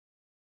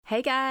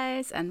Hey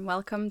guys, and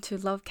welcome to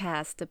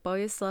LoveCast, the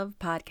Boys Love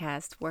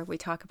podcast, where we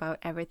talk about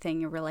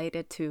everything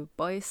related to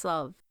boys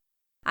love.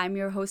 I'm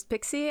your host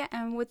Pixie,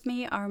 and with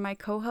me are my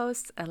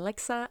co-hosts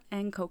Alexa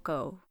and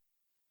Coco.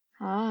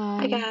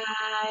 Hi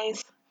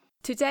guys.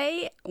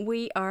 Today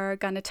we are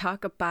going to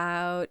talk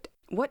about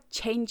what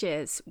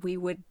changes we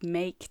would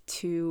make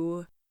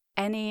to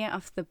any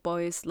of the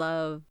Boys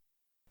Love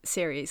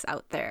series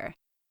out there.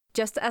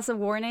 Just as a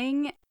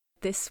warning,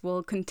 this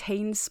will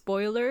contain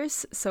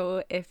spoilers,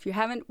 so if you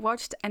haven't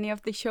watched any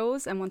of the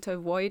shows and want to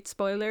avoid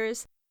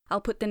spoilers, I'll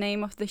put the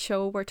name of the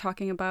show we're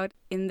talking about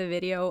in the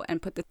video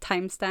and put the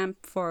timestamp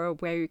for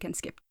where you can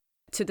skip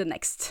to the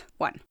next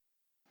one.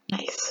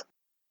 Nice.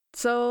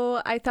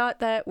 So I thought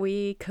that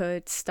we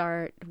could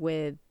start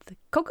with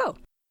Coco.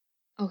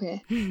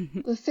 Okay.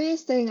 The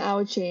first thing I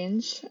would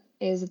change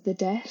is the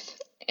death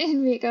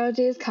in Make Our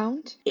Days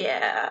Count.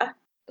 Yeah.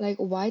 Like,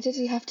 why did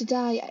he have to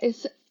die?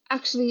 It's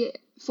actually...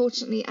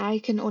 Fortunately, I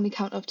can only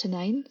count up to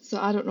 9, so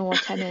I don't know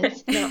what 10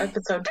 is. No,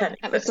 episode 10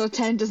 exists. Episode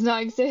 10 does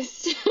not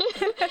exist.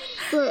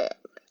 But,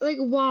 like,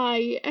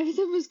 why?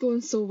 Everything was going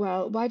so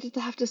well. Why did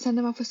they have to send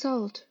him off for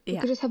salt? We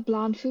could just have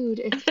bland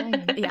food. It's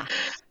fine. Yeah.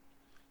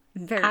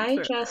 Very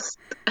true.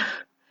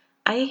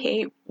 I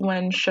hate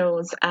when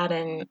shows add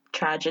in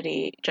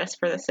tragedy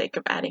just for the sake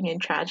of adding in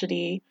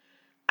tragedy.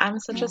 I'm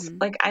such a,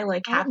 I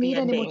like happy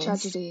endings.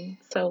 Tragedy.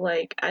 So,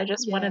 I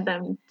just wanted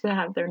them to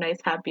have their nice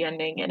happy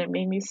ending, and it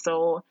made me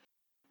so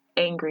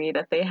angry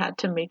that they had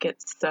to make it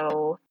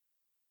so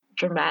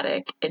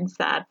dramatic and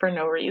sad for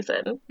no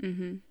reason.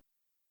 Mm-hmm.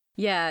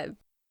 Yeah,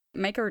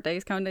 Make Our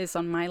Days Count is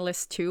on my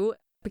list too,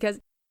 because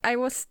I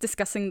was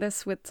discussing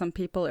this with some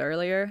people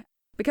earlier,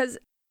 because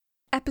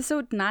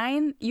episode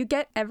 9, you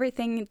get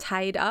everything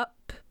tied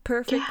up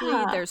perfectly.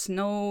 Yeah. There's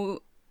no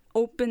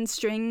open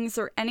strings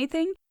or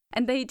anything,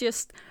 and they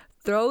just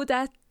throw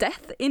that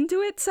death into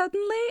it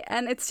suddenly,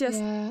 and it's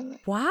just,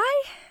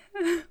 why?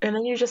 And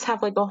then you just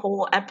have a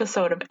whole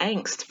episode of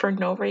angst for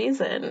no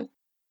reason.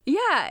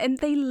 Yeah, and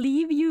they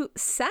leave you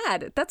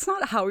sad. That's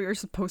not how you're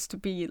supposed to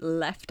be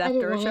left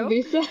after a show.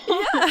 Be sad.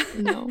 Yeah.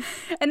 No.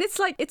 And it's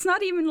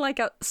not even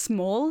a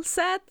small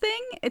sad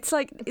thing. It's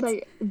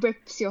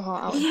rips your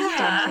heart out and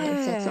stabs it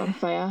and sets it on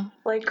fire.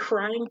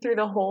 Crying through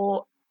the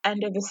whole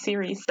end of the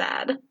series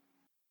sad.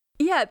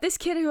 Yeah, this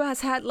kid who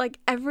has had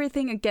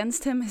everything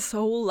against him his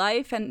whole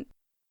life, and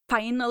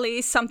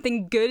finally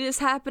something good is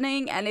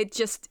happening, and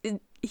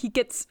he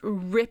gets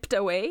ripped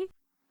away.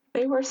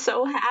 They were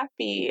so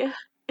happy.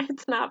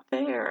 It's not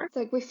fair.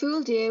 It's we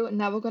fooled you, and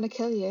now we're going to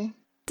kill you.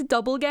 The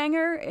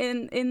doppelganger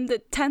in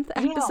the 10th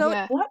episode.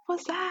 Yeah. What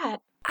was that?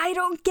 I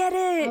don't get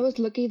it. I was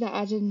lucky that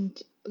I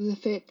didn't...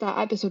 That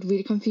episode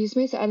really confused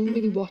me, so I didn't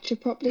really watch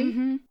it properly.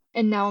 Mm-hmm.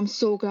 And now I'm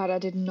so glad I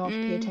did not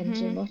pay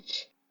attention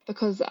much,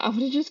 because I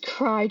would have just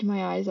cried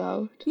my eyes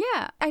out.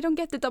 Yeah, I don't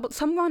get the double...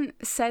 Someone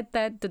said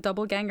that the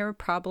doppelganger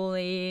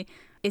probably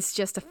is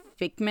just a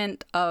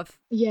figment of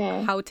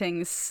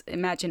Houting's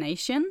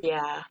imagination.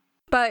 Yeah.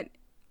 But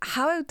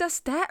how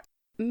does that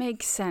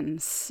make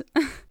sense?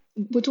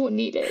 We don't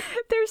need it.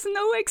 There's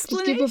no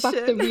explanation. Just give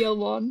her back the real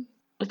one.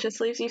 It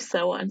just leaves you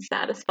so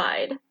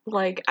unsatisfied.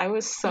 I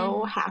was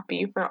so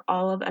happy for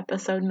all of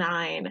episode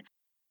 9.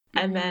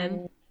 And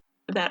then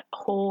that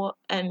whole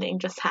ending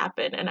just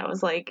happened. And I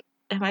was like,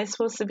 am I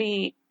supposed to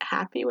be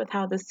happy with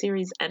how this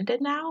series ended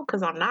now?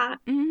 Because I'm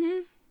not.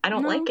 Mm-hmm. I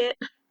don't like it.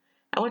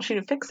 I want you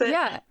to fix it.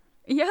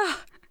 Yeah,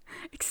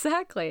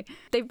 exactly.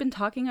 They've been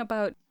talking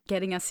about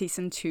getting a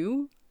season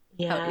 2.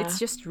 Yeah. It's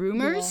just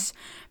rumors.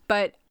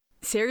 But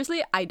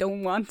seriously, I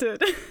don't want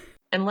it.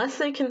 Unless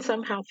they can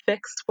somehow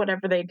fix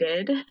whatever they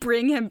did.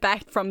 Bring him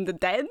back from the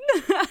dead.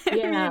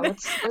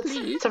 Let's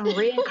some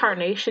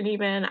reincarnation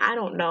even. I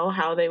don't know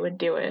how they would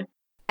do it.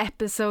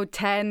 Episode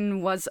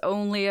 10 was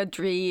only a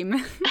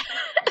dream.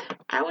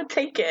 I would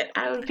take it.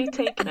 I would be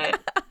taking it.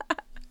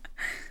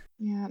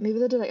 Yeah, maybe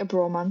they'll do a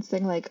bromance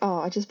thing,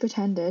 I just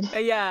pretended.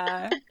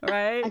 Yeah,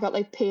 right? I got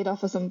paid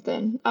off or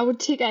something. I would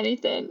take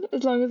anything,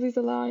 as long as he's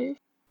alive.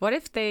 What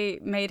if they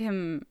made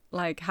him,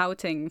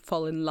 Houting,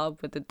 fall in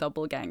love with the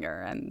doppelganger,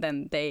 and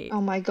then they...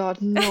 Oh my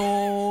god,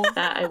 no.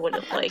 That I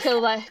wouldn't like.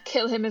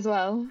 Kill him as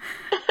well.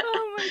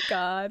 Oh my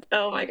god.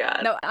 Oh my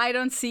god. No, I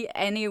don't see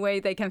any way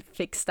they can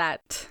fix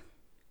that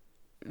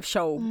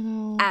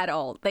show at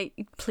all.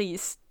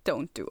 Please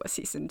don't do a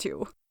season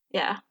 2.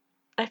 Yeah.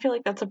 I feel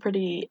like that's a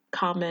pretty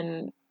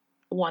common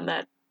one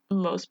that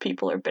most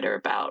people are bitter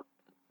about.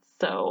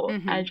 So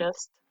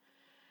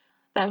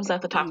that was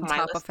at the top of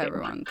my list. Top of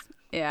everyone's.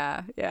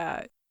 Yeah.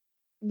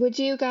 Would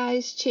you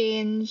guys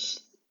change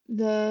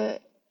the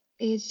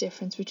age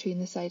difference between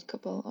the side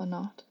couple or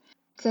not?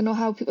 Because I know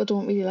how people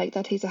don't really like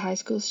that he's a high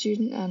school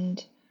student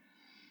and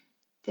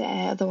the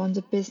other one's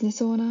a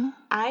business owner.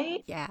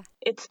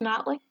 It's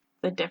not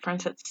the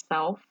difference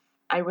itself.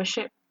 I wish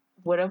it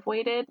would have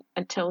waited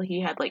until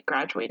he had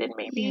graduated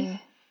maybe.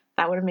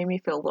 That would have made me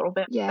feel a little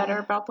bit better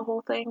about the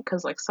whole thing,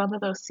 because some of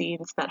those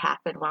scenes that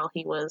happened while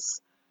he was...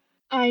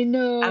 I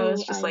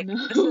was just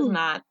this is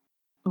not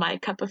my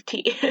cup of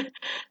tea.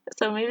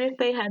 So maybe if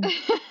they had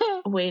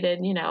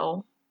waited,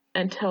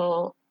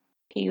 until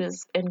he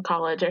was in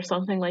college or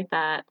something like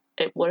that,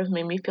 it would have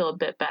made me feel a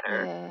bit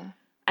better. Yeah.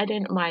 I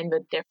didn't mind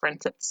the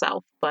difference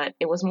itself, but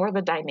it was more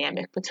the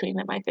dynamic between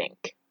them, I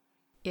think.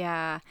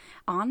 Yeah.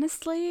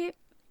 Honestly,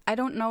 I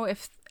don't know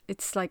if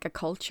it's like a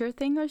culture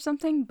thing or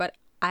something, but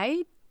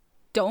I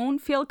don't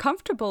feel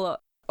comfortable,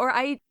 or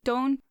I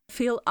don't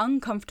feel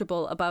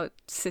uncomfortable about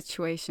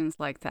situations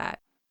like that.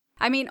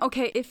 I mean,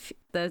 okay, if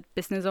the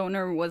business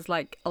owner was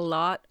like a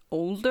lot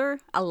older,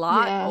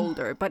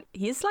 Yeah. but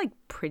he's like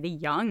pretty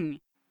young.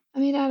 I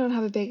mean, I don't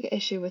have a big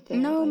issue with it.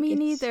 No, Like, me it's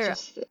neither.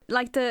 just,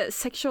 Like the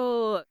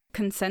sexual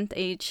consent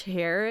age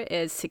here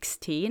is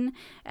 16,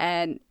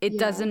 and it Yeah.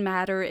 doesn't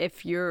matter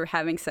if you're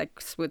having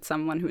sex with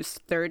someone who's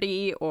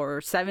 30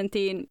 or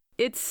 17.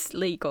 It's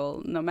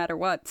legal no matter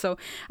what. So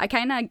I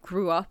kind of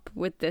grew up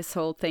with this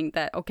whole thing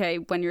that, okay,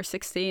 when you're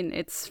 16,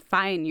 it's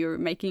fine. You're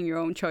making your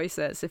own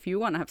choices. If you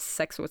want to have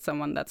sex with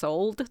someone that's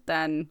old,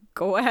 then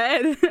go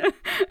ahead.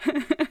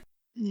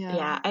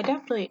 yeah. I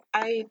definitely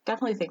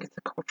think it's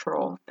a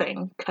cultural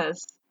thing,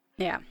 because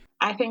Yeah.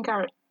 I think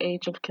our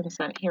age of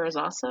consent here is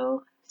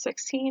also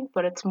 16,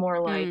 but it's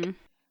more like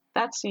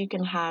that's so you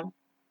can have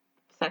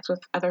sex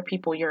with other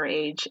people your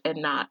age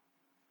and not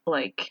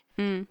like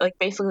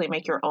basically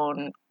make your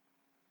own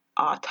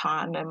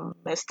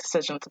autonomous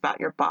decisions about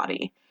your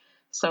body.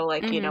 So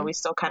like, we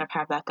still kind of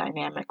have that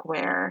dynamic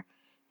where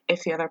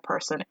if the other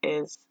person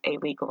is a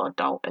legal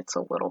adult, it's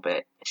a little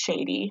bit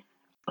shady.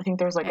 I think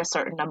there's like Yeah. a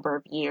certain number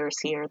of years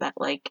here that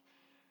like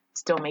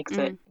still makes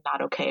it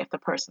not okay if the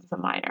person's a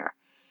minor.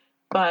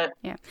 But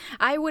yeah,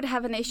 I would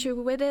have an issue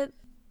with it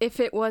if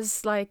it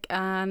was like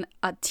a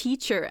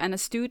teacher and a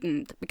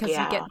student, because you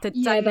get the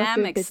Yeah, that's a bit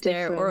dynamics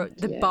there, or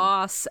different, the yeah.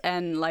 boss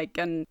and like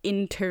an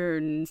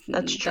intern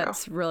That's true.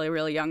 that's really,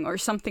 really young or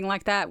something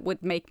like that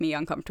would make me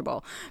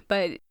uncomfortable.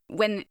 But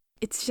when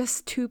it's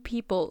just two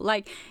people,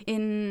 like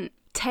in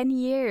 10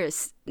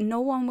 years, no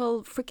one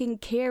will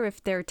freaking care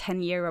if they're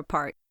 10 years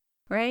apart,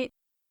 right?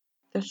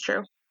 That's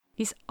true.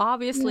 He's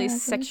obviously Yeah,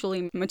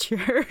 sexually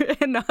mature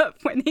enough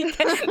when he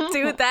can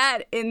do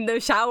that in the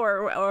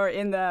shower or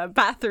in the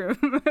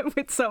bathroom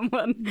with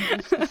someone.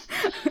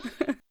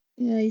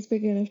 Yeah, he's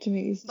big enough to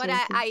make these But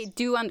choices. I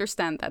do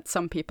understand that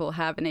some people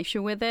have an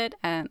issue with it,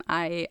 and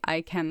I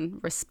can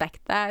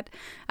respect that.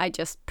 I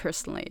just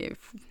personally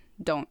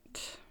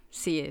don't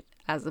see it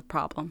as a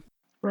problem.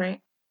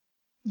 Right.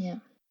 Yeah.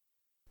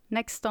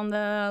 Next on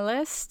the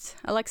list,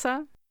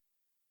 Alexa?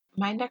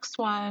 My next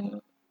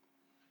one,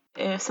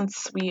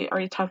 since we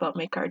already talked about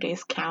Make Our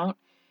Days Count,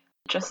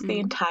 just the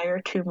entire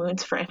Two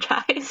Moons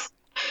franchise.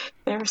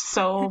 There's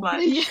so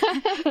much,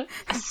 Yeah.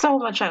 so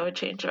much I would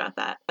change about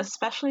that,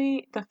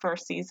 especially the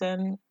first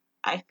season.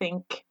 I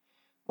think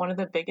one of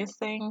the biggest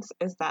things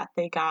is that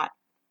they got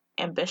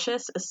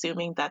ambitious,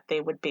 assuming that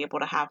they would be able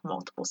to have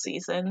multiple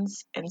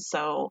seasons. And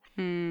so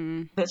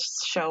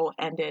this show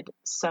ended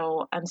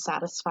so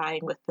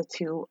unsatisfying with the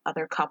two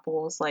other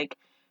couples. Like,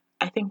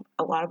 I think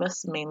a lot of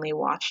us mainly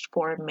watched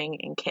for Ming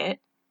and Kit,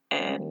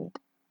 and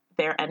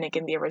their ending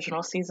in the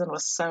original season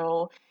was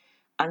so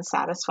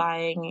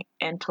unsatisfying.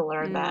 And to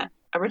learn that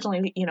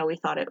originally, we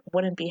thought it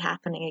wouldn't be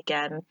happening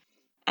again,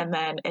 and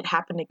then it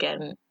happened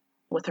again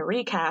with a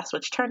recast,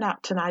 which turned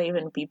out to not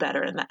even be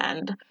better in the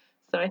end.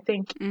 So I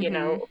think,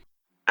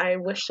 I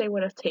wish they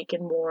would have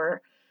taken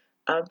more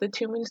of the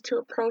Two Moons 2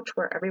 approach,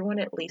 where everyone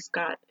at least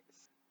got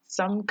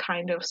some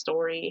kind of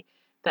story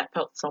that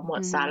felt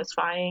somewhat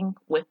satisfying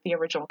with the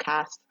original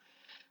cast,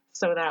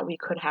 so that we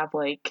could have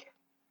like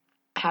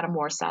had a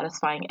more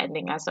satisfying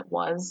ending as it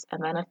was.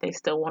 And then if they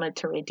still wanted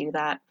to redo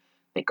that,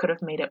 they could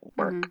have made it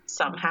work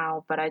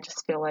somehow. But I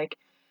just feel like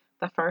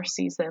the first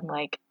season,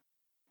 like,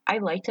 I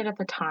liked it at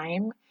the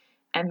time,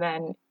 and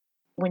then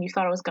when you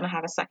thought it was going to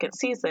have a second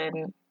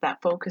season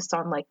that focused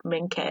on like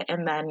Minkit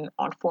and then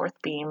on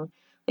Fourth Beam,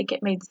 like,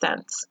 it made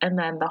sense. And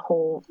then the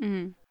whole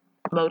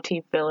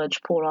Motif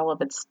Village pulled all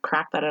of its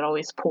crap that it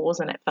always pulls,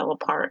 and it fell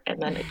apart,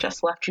 and then it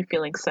just left you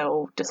feeling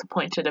so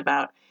disappointed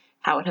about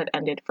how it had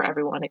ended for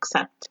everyone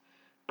except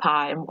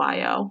Pi and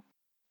Yo.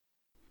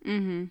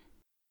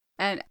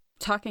 And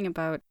talking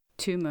about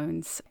Two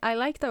Moons, I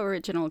like the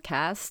original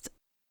cast.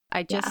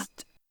 I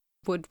just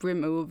would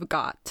remove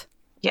Got.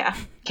 Yeah,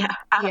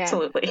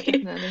 absolutely.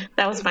 Definitely.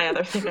 That was my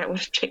other thing I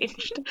wish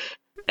changed.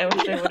 I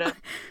wish they would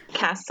have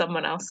cast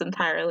someone else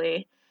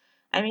entirely.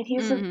 I mean,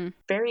 he's a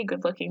very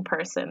good-looking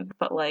person,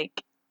 but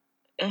like,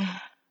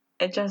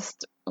 it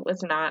just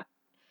was not.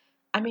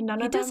 I mean, none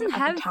He of them doesn't at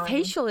have the time.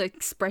 facial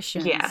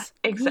expressions. Yeah,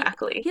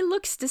 exactly. He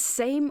looks the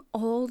same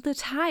all the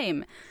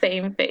time.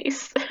 Same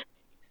face.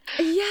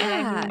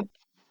 Yeah. And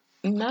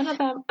none of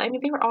them. I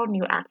mean, they were all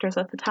new actors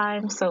at the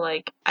time, so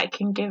like, I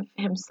can give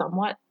him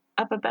somewhat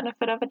of a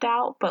benefit of a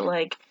doubt. But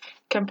like,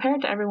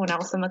 compared to everyone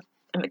else in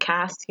the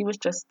cast, he was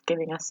just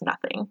giving us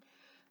nothing.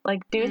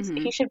 Like, dude,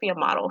 he should be a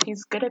model.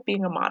 He's good at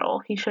being a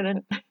model. He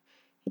shouldn't.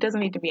 He doesn't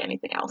need to be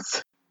anything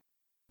else.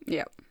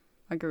 Yeah,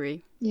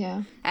 agree.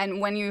 Yeah. And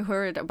when you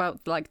heard about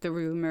like the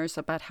rumors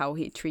about how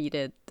he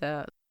treated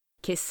the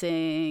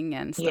kissing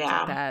and stuff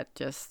like that,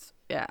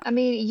 Yeah. I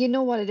mean, you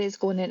know what it is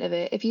going into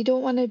it. If you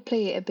don't want to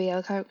play a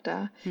BL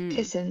character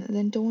kissing,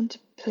 then don't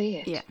play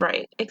it. Yeah.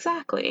 Right,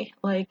 exactly.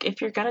 Like,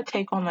 if you're gonna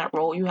take on that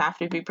role, you have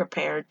to be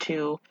prepared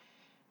to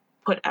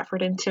put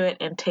effort into it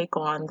and take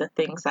on the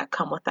things that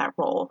come with that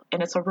role.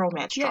 And it's a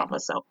romance Yeah. drama,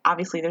 so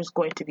obviously there's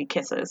going to be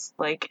kisses.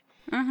 Like,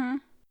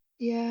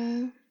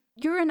 Yeah.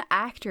 You're an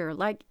actor.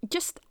 Like,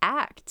 just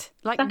act.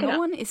 Like, Suck it no up.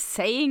 one is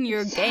saying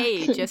you're gay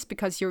Exactly. just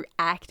because you're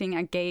acting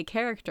a gay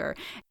character.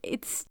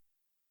 It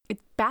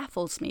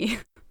baffles me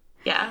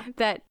yeah,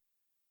 that,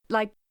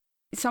 like,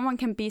 someone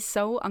can be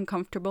so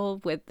uncomfortable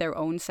with their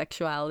own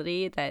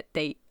sexuality that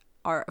they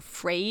are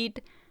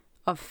afraid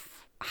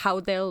of how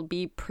they'll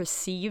be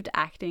perceived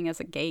acting as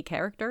a gay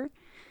character.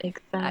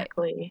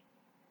 exactly.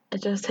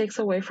 It just takes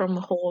away from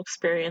the whole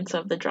experience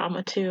of the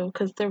drama too,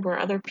 because there were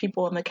other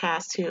people in the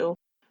cast who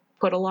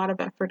put a lot of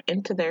effort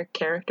into their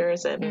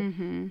characters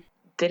and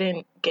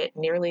didn't get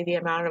nearly the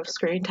amount of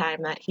screen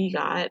time that he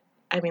got.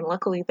 I mean,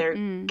 luckily they're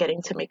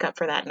getting to make up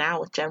for that now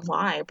with Gen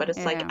Y, but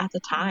it's like Yeah. at the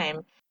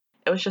time,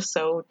 it was just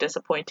so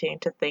disappointing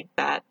to think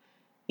that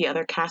the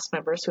other cast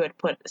members who had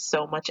put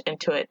so much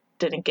into it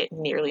didn't get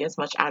nearly as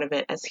much out of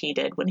it as he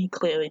did when he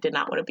clearly did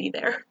not want to be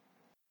there.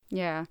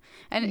 Yeah.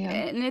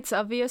 And it's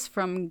obvious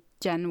from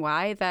Gen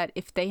Y that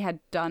if they had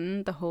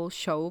done the whole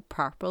show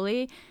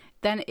properly,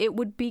 then it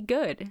would be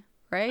good,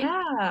 right?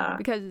 Yeah.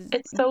 Because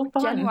it's so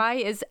fun. Gen Y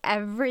is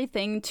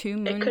everything Two It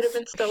Moons could have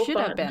been so should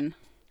fun. have been.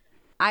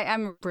 I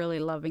am really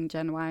loving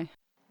Gen Y.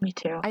 Me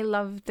too. I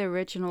love the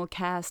original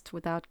cast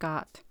without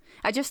Got.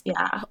 I just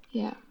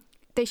Yeah.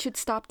 they should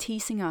stop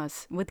teasing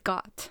us with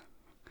Got.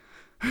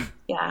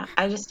 Yeah.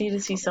 I just need to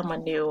see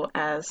someone new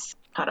as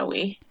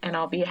Hanawi and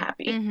I'll be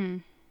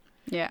happy.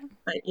 Yeah.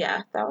 But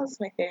yeah, that was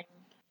my thing.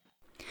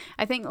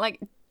 I think like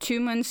Two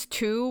Moons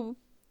 2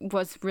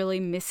 was really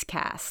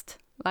miscast.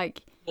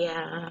 Like,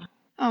 Yeah.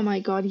 Oh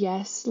my god,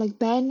 yes. Like,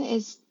 Ben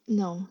is...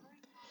 No.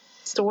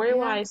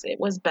 Story-wise, it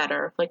was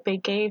better. Like, they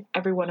gave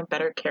everyone a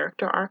better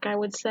character arc, I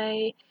would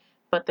say,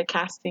 but the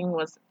casting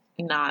was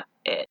not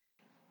it.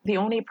 The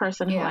only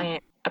person who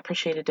I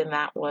appreciated in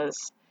that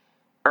was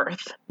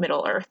Earth,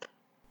 Middle Earth.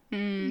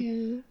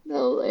 Yeah,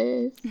 Middle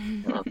Earth.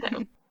 I love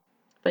him.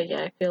 But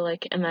yeah, I feel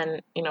like, and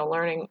then,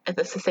 learning,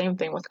 it's the same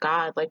thing with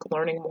God, like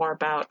learning more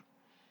about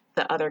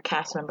the other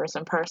cast members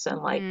in person,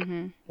 like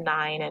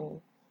Nine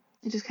and...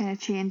 It just kind of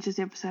changes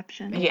your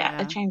perception.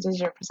 Yeah, it changes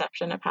your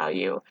perception of how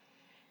you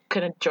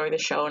can enjoy the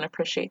show and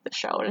appreciate the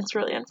show, and it's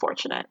really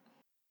unfortunate.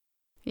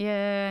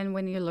 Yeah, and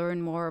when you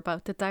learn more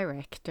about the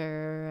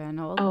director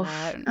and all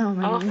that. Oh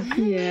my god.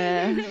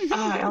 Yeah.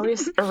 I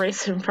always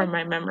erase him from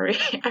my memory.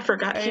 I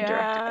forgot he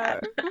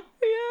directed that.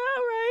 Yeah,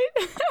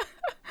 right.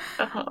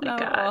 Oh my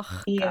god.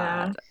 Yeah.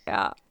 God.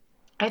 Yeah.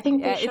 I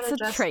think they should it's have a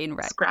just train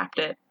wreck. scrapped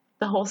it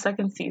the whole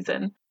second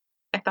season.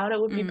 I thought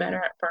it would be better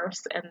at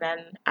first, and then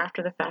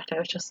after the fact, I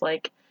was just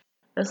like,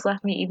 this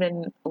left me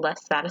even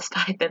less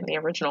satisfied than the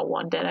original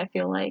one did, I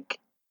feel like.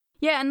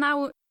 Yeah, and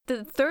now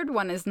the third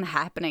one isn't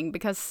happening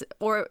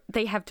or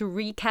they have to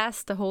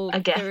recast the whole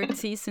third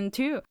season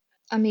too.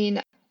 I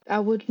mean, I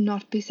would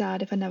not be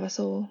sad if I never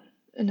saw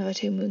another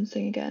Two Moons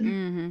thing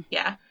again.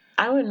 Yeah.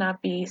 I would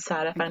not be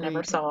sad if I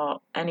never saw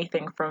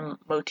anything from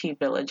Motif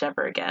Village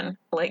ever again.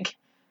 Like,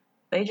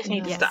 they just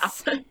need to stop.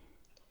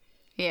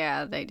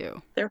 Yeah, they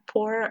do. Their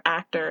poor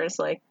actors,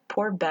 like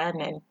poor Ben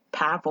and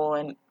Pavel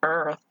and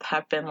Earth,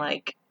 have been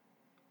like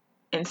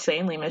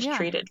insanely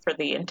mistreated for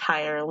the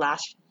entire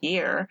last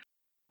year.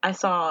 I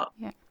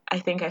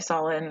think I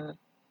saw in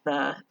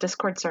the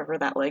Discord server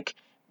that like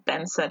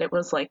Ben said it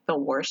was like the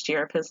worst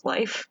year of his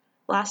life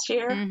last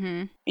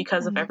year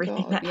because of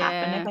everything that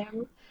happened to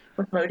him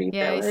with Motif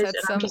Village. And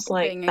I'm just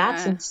like,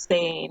 that's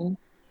insane.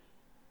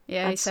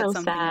 Yeah, that's he said so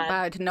something sad.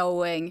 about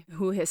knowing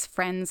who his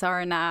friends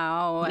are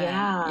now.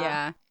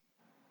 Yeah.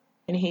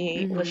 And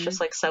he was just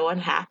like so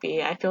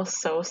unhappy. I feel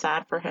so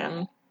sad for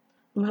him.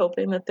 I'm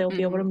hoping that they'll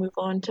be able to move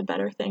on to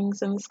better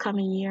things in this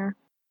coming year.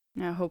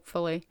 Yeah,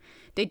 hopefully.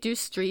 They do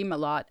stream a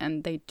lot,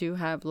 and they do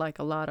have like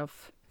a lot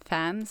of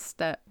fans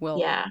that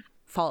will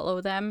follow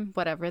them,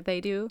 whatever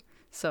they do.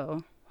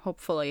 So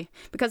hopefully,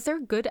 because they're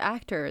good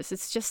actors.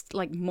 It's just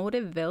like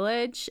Motive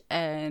Village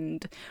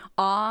and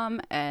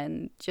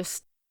and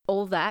just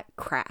all that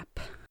crap.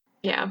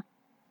 Yeah.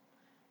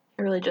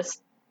 It really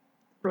just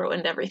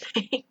ruined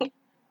everything.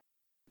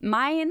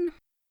 Mine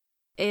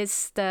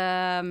is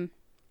the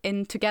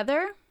in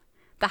Together,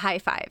 the high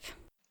five.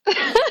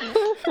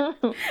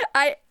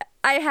 I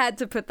had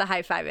to put the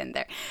high five in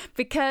there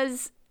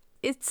because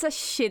it's a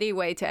shitty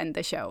way to end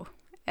the show.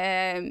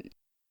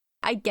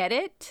 I get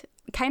it,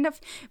 kind of,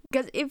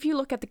 because if you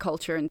look at the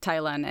culture in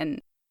Thailand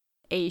and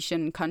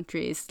Asian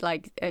countries,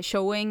 like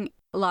showing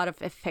a lot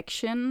of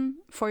affection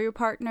for your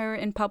partner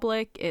in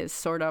public is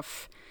sort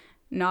of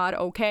not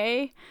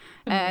okay,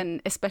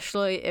 and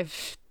especially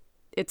if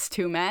it's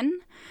two men.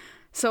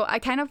 So I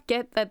kind of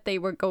get that they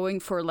were going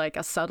for like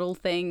a subtle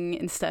thing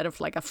instead of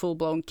like a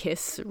full-blown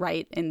kiss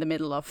right in the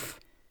middle of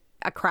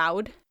a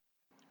crowd.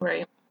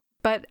 Right.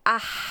 But a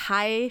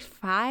high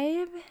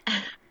five?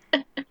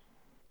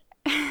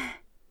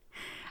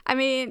 I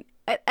mean,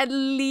 at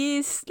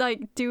least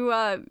like do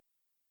a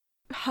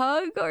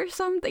hug or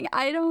something.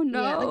 I don't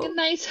know. Yeah, like a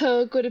nice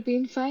hug would have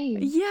been fine.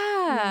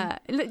 Yeah,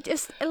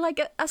 just like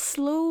a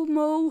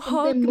slow-mo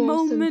hug Something more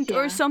moment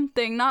or sincere.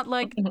 something. Not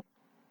like,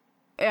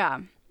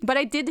 yeah. But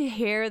I did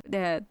hear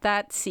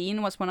that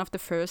scene was one of the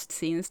first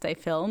scenes they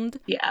filmed.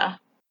 Yeah.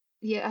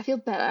 Yeah, I feel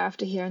better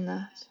after hearing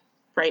that.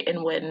 Right,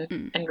 and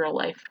when in real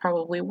life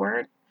probably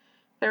weren't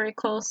very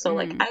close. So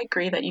like I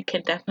agree that you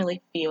can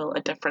definitely feel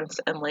a difference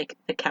in like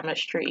the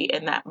chemistry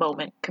in that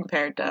moment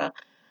compared to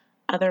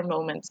other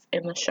moments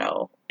in the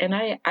show. And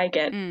I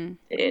get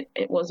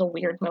it was a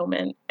weird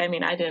moment. I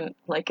mean, I didn't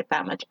like it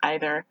that much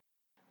either.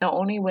 The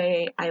only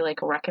way I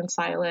like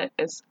reconcile it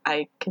is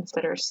I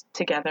consider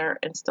Together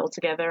and Still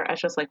Together as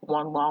just like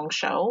one long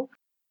show.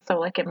 So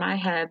like in my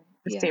head,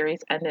 the series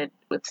ended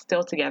with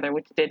Still Together,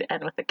 which did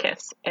end with a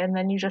kiss, and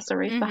then you just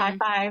erase the high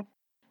five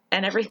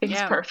and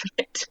everything's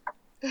perfect.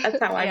 That's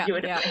how I do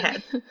it in my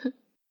head.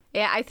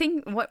 Yeah, I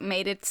think what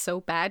made it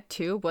so bad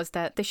too was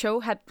that the show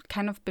had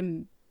kind of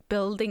been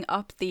building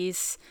up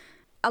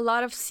a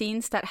lot of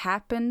scenes that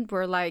happened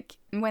were like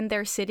when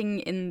they're sitting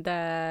in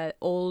the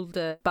old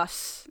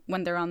bus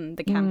when they're on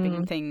the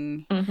camping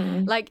thing.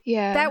 Like,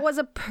 that was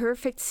a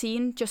perfect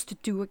scene just to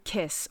do a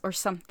kiss or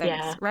something,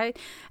 right?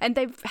 And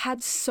they've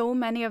had so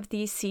many of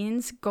these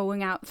scenes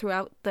going out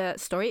throughout the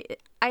story.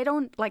 I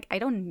don't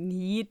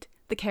need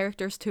the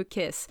characters to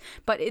kiss,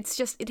 but it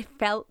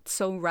felt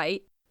so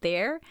right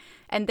there,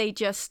 and they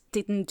just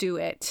didn't do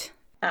it.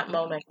 That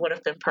moment would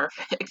have been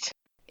perfect.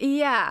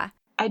 Yeah.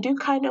 I do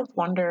kind of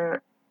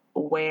wonder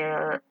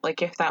where,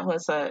 like, if that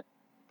was a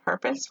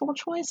purposeful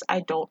choice. I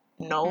don't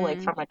know,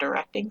 like, from a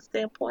directing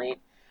standpoint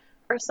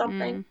or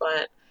something,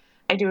 but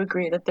I do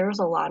agree that there's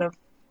a lot of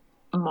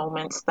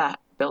moments that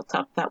built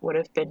up that would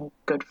have been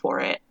good for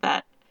it,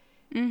 that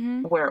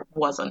where it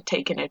wasn't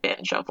taken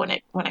advantage of when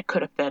it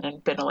could have been,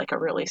 and been like a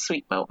really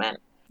sweet moment.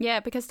 Yeah,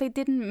 because they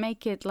didn't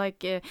make it like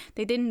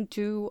they didn't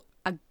do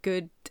a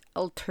good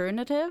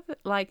alternative.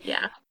 Like,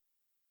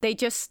 they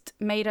just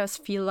made us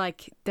feel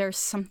like there's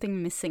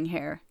something missing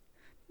here,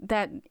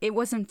 that it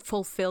wasn't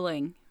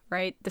fulfilling,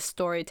 right? The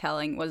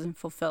storytelling wasn't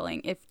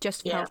fulfilling. It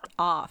just felt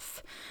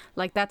off.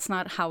 Like, that's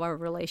not how our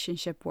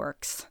relationship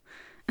works.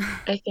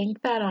 I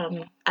think that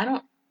I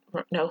don't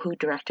know who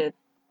directed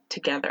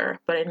Together,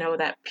 but I know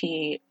that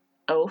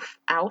Alf,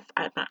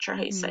 I'm not sure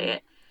how you say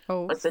it,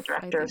 was the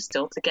director of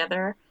Still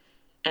Together,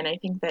 and I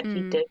think that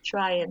he did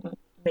try and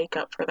make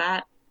up for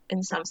that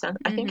in some sense.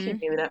 I think he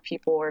knew that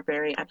people were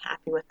very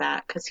unhappy with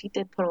that, because he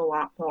did put a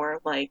lot more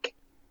like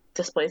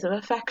displays of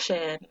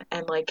affection,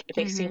 and like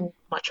they seem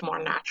much more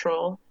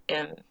natural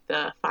in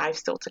the 5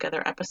 Still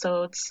Together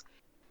episodes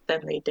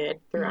than they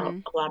did throughout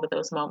a lot of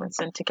those moments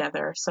in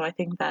Together. So I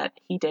think that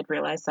he did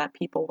realize that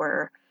people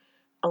were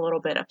a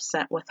little bit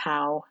upset with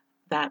how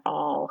that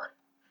all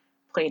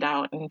played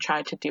out, and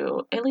tried to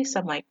do at least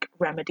some like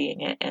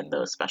remedying it in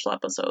those special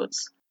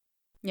episodes.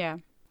 Yeah,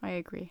 I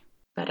agree.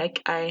 But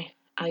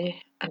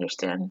I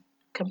understand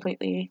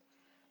completely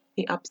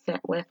the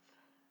upset with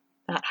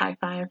that high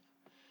five.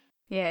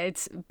 Yeah,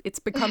 it's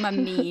become a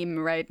meme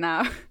right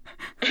now.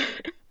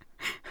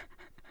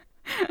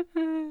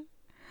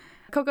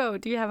 Coco,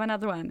 do you have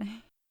another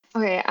one?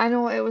 Okay, I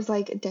know it was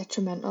like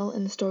detrimental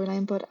in the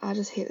storyline, but I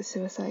just hate the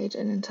suicide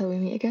and Until We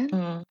Meet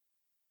Again.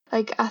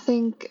 Like, I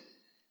think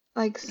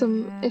like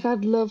if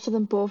I'd love for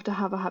them both to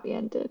have a happy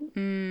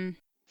ending.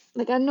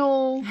 Like, I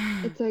know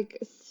it's like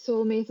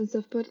soulmates and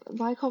stuff, but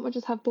why can't we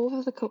just have both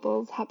of the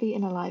couples happy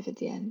and alive at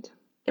the end?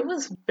 It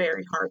was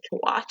very hard to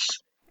watch.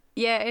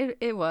 Yeah,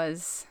 it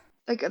was.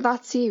 Like,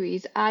 that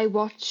series, I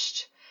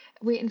watched,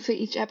 waiting for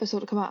each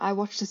episode to come out, I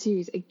watched the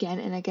series again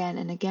and again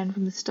and again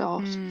from the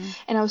start.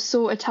 And I was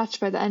so attached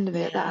by the end of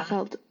it that I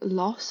felt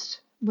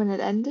lost when it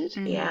ended.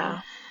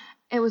 Yeah.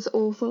 It was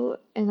awful,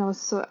 and I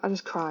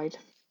just cried.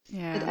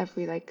 Yeah. At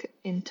every like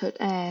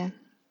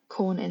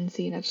corn end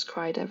scene, I just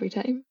cried every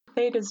time.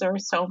 They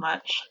deserve so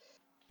much.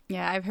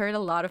 Yeah, I've heard a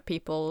lot of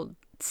people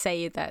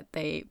say that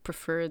they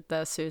preferred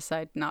the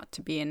suicide not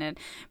to be in it.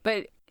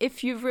 But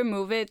if you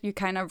remove it, you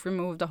kind of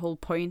remove the whole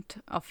point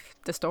of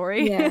the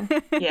story. Yeah.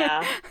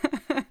 Yeah.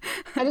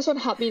 I just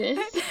want happiness.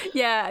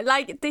 Yeah,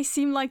 like they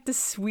seem like the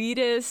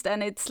sweetest,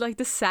 and it's like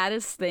the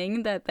saddest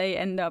thing that they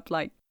end up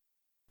like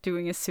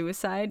doing a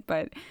suicide,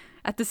 but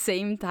at the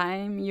same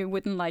time you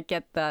wouldn't like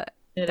get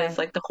it is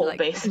like the whole like,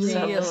 basis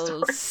of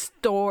the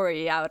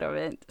story out of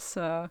it.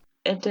 So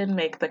it did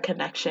make the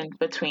connection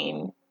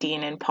between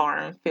Dean and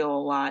Parm feel a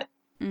lot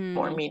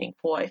more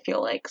meaningful, I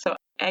feel like. So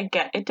I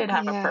get it did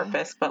have a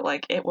purpose, but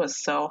like it was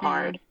so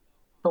hard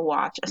to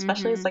watch,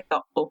 especially as like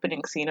the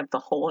opening scene of the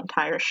whole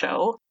entire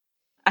show.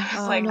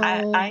 I was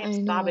I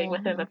am sobbing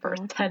within the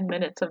first 10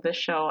 minutes of this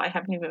show. I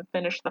haven't even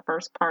finished the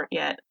first part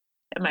yet,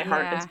 and my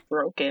heart is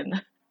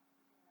broken.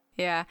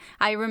 Yeah,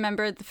 I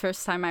remember the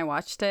first time I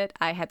watched it,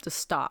 I had to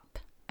stop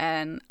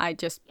and I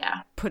just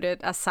put it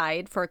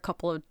aside for a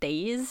couple of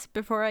days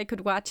before I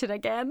could watch it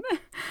again.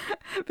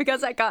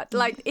 Because I got,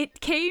 like,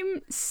 it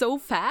came so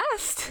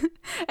fast.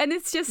 And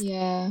it's just,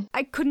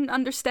 I couldn't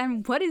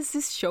understand, what is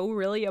this show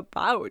really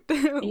about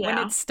when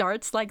it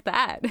starts like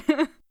that?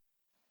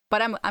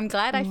 But I'm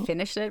glad I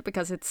finished it,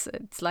 because it's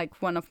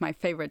like one of my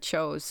favorite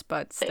shows,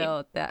 but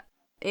still, that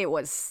it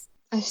was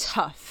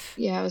tough.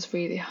 Yeah, it was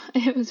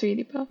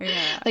really bad.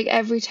 Yeah. Like,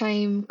 every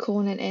time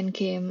Corn and N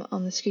came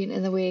on the screen,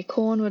 and the way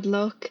Corn would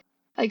look,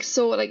 like,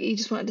 so, like, he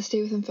just wanted to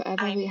stay with him forever,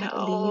 but he had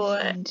to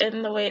leave.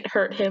 And the way it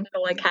hurt him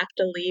to, like, have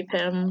to leave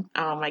him.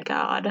 Oh my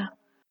god.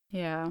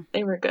 Yeah.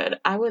 They were good.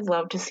 I would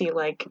love to see,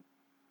 like,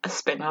 a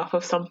spin-off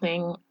of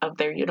something of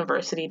their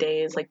university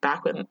days, like,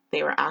 back when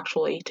they were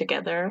actually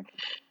together,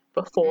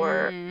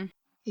 before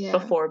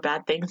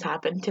bad things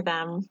happened to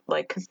them,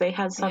 like, because they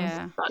had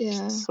some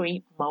such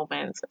sweet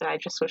moments, and I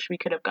just wish we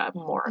could have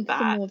gotten more of that.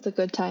 For more of the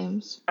good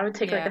times. I would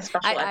take like a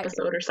special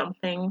episode or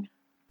something.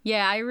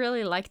 Yeah, I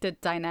really like the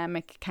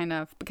dynamic, kind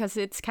of, because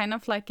it's kind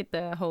of like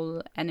the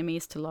whole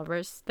enemies to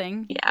lovers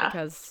thing. Yeah.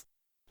 Because,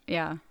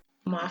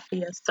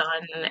 mafia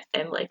son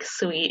and, like,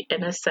 sweet,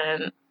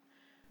 innocent.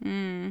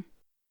 And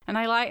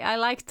I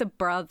like the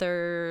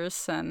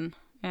brothers, and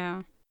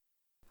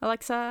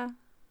Alexa,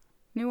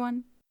 new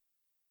one.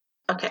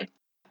 Okay,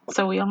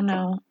 so we all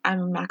know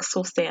I'm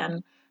Maxwell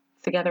Stan.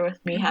 Together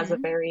with Me has a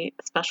very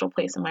special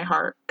place in my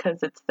heart,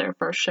 because it's their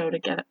first show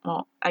together.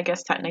 Well, I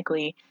guess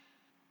technically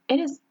it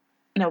is.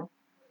 No,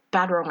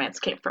 Bad Romance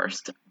came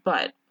first,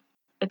 but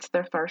it's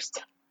their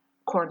first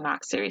Corn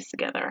Knox series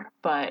together.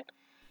 But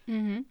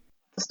the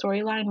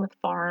storyline with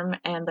Farm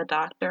and the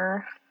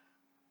doctor,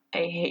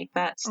 I hate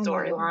that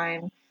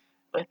storyline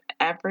with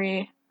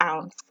every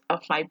ounce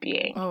of my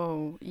being.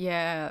 Oh,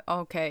 yeah,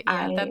 okay.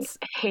 Yeah, I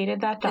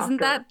hated that doctor.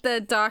 Isn't that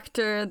the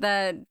doctor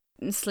that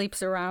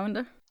sleeps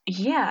around?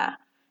 Yeah.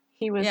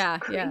 He was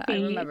creepy. Yeah, I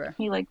remember.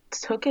 He, like,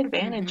 took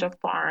advantage of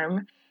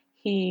Farm.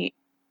 He,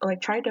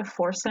 like, tried to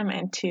force him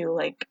into,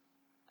 like,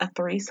 a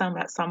threesome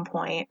at some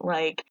point.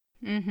 Like,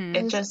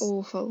 it just,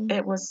 awful.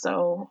 It was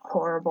so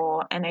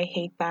horrible, and I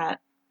hate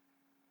that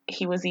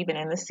he was even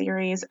in the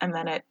series, and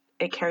then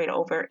it carried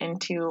over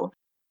into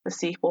the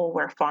sequel,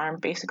 where Farm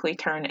basically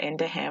turned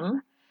into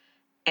him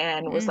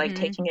and was like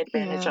taking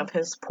advantage of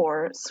his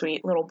poor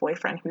sweet little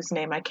boyfriend, whose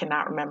name I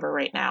cannot remember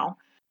right now.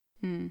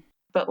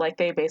 But, like,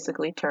 they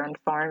basically turned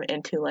Farm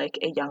into, like,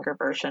 a younger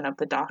version of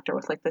the doctor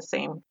with, like, the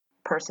same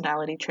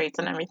personality traits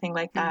and everything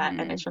like that.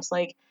 And it's just,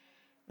 like,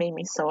 made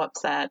me so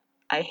upset.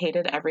 I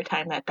hated every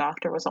time that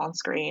doctor was on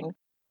screen.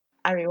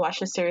 I rewatched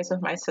the series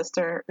with my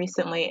sister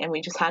recently, and we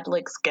just had to,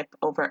 like, skip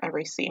over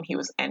every scene he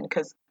was in,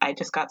 because I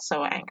just got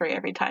so angry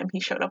every time he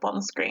showed up on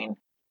the screen.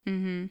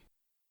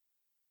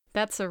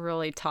 That's a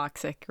really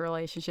toxic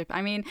relationship.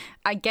 I mean,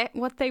 I get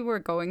what they were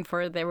going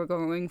for. They were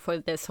going for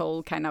this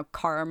whole kind of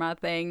karma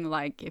thing,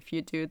 like, if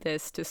you do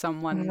this to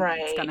someone,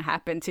 it's gonna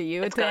happen to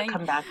you it's thing. Gonna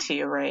come back to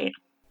you, right?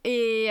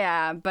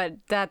 Yeah, but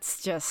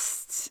that's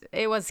just,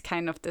 it was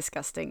kind of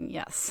disgusting,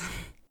 yes.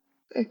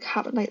 It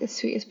happened like the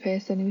sweetest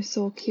person. He was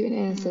so cute and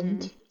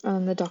innocent.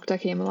 And the doctor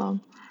came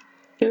along.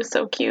 He was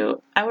so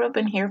cute. I would have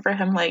been here for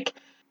him, like,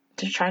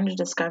 trying to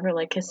discover,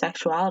 like, his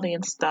sexuality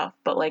and stuff,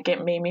 but, like,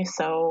 it made me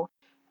so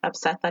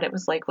upset that it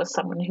was, like, with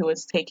someone who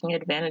was taking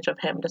advantage of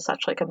him to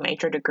such, like, a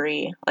major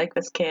degree. Like,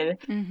 this kid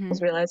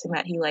was realizing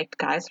that he liked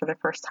guys for the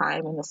first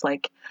time, and this,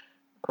 like,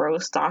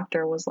 gross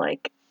doctor was,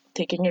 like,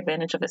 taking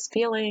advantage of his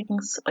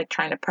feelings, like,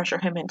 trying to pressure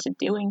him into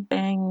doing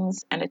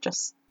things, and it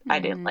just, I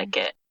didn't like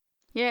it.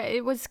 Yeah,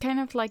 it was kind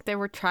of like they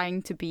were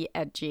trying to be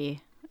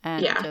edgy,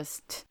 and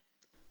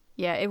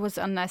it was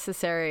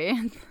unnecessary.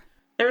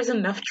 There was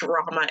enough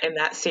drama in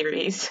that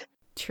series.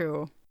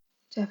 True.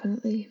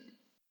 Definitely.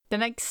 The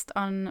next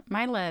on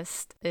my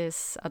list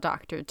is a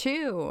Doctor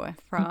 2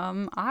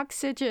 from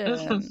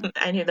Oxygen.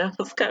 I knew that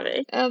was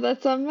coming. Oh,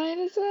 that's on mine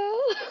as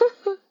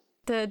well.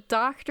 The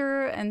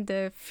doctor and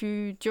the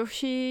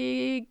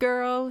Fujoshi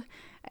girl,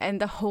 and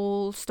the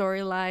whole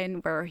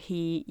storyline where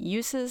he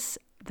uses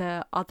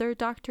the other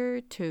doctor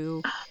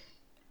to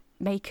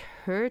make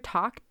her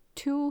talk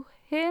to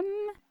him.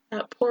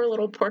 That poor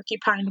little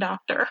porcupine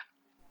doctor.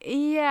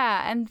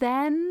 Yeah, and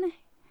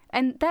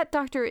that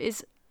doctor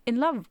is in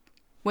love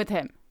with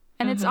him.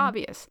 And it's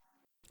obvious.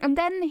 And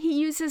then he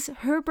uses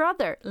her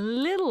brother,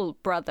 little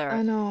brother,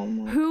 I know,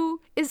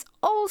 who is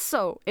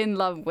also in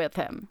love with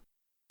him.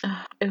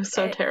 It was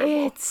so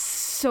terrible. It's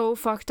so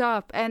fucked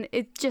up. And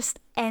it just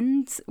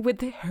ends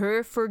with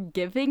her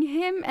forgiving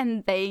him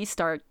and they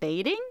start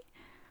dating?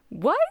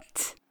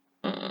 What?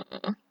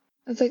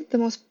 It's like the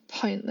most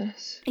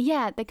pointless.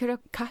 Yeah, they could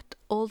have cut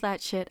all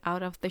that shit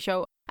out of the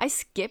show. I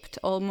skipped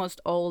almost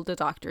all the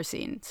doctor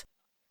scenes.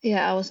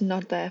 Yeah, I was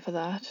not there for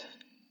that.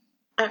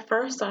 At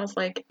first, I was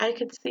like, I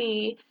could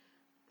see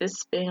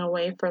this being a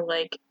way for,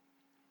 like,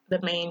 the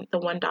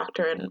one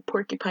doctor and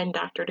porcupine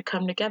doctor to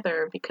come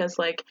together, because,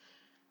 like,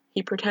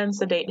 he pretends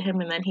to date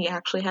him and then he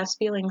actually has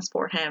feelings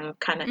for him,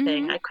 kind of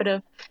thing. I could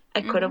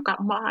have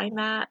gotten behind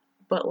that,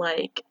 but,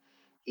 like,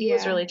 he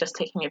was really just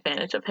taking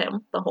advantage of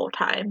him the whole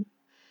time.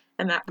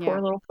 And that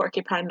poor little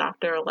porcupine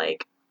doctor,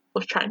 like,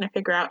 was trying to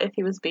figure out if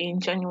he was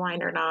being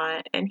genuine or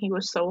not. And he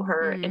was so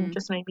hurt and it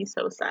just made me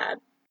so sad.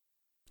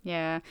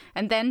 Yeah,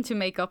 and then to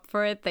make up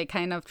for it, they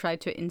kind of try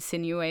to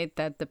insinuate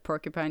that the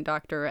porcupine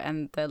doctor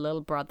and the little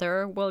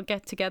brother will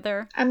get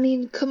together. I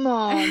mean, come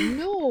on,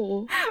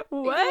 no.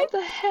 What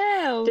the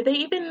hell? Did they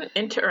even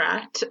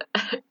interact?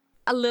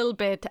 A little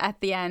bit at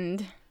the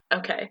end.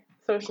 Okay,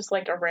 so it's just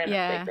like a random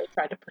thing they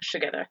tried to push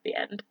together at the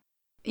end.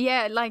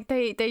 Yeah, like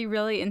they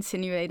really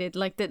insinuated,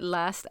 like the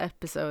last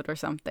episode or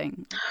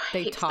something.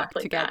 They talked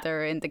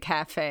together in the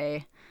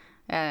cafe,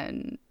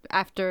 and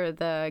after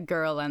the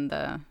girl and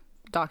the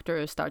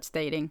doctor starts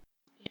dating.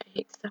 Yeah, I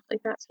hate stuff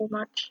like that so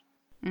much.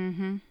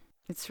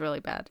 It's really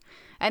bad.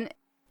 And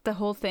the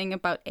whole thing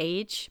about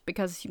age,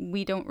 because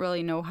we don't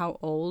really know how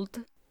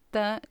old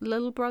the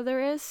little brother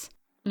is.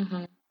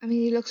 I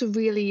mean, he looks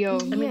really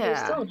young. I mean, he's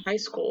still in high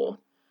school,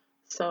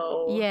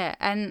 so... Yeah,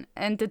 and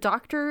the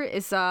doctor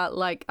is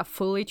like a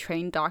fully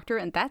trained doctor,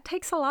 and that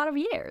takes a lot of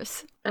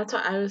years. That's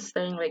what I was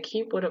saying. Like,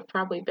 he would have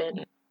probably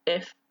been,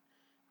 if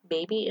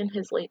maybe in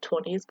his late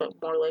 20s, but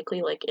more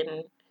likely, like, in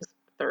his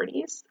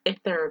 30s, if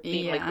they're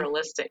being, like,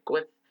 realistic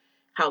with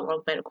how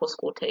long medical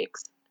school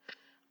takes.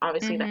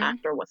 Obviously, the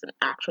actor wasn't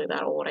actually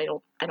that old, I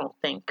don't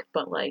think,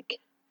 but, like,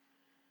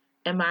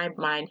 in my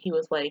mind, he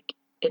was, like,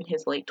 in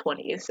his late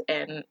 20s,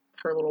 and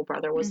her little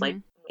brother was, like,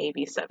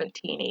 maybe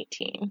 17,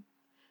 18.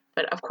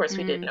 But, of course,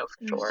 we didn't know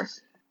for sure.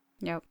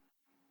 Yep.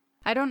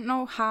 I don't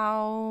know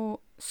how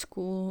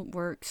school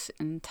works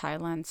in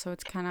Thailand, so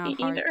it's kind of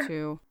hard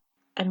to...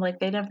 And, like,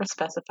 they never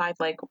specified,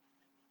 like,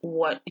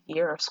 what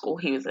year of school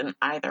he was in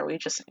either. We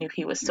just knew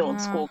he was still in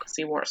school because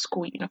he wore a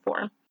school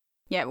uniform.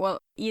 Yeah,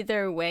 well,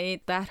 either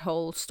way, that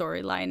whole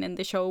storyline in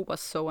the show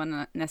was so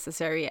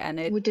unnecessary, and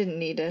we didn't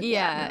need it.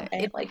 Yeah, I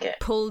didn't like it.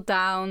 Pulled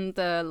down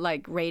the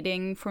like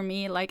rating for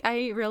me. Like,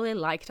 I really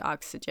liked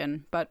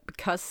Oxygen, but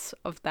because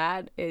of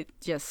that, it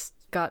just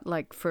got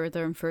like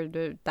further and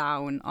further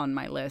down on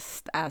my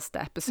list as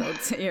the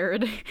episodes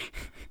aired.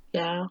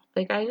 Yeah,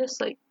 like I just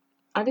like,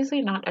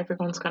 obviously not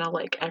everyone's gonna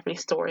like every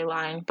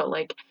storyline, but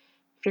like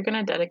if you're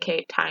going to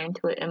dedicate time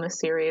to it in the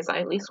series, I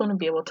at least want to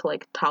be able to,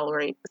 like,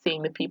 tolerate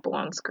seeing the people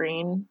on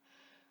screen.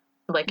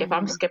 Like, if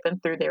I'm skipping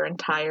through their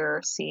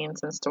entire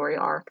scenes and story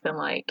arc, then,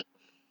 like,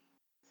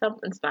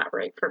 something's not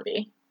right for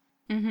me.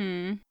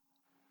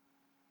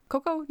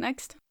 Coco,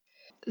 next.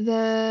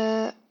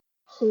 The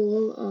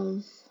whole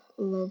of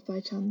Love by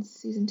Chance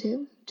Season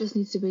 2 just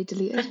needs to be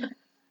deleted.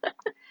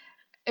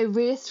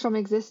 Erased from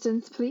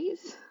existence,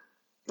 please.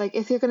 Like,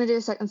 if you're going to do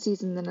a second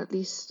season, then at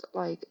least,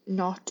 like,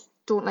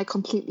 don't like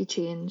completely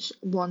change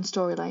one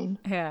storyline.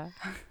 Yeah.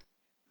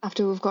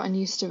 After we've gotten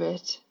used to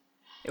it.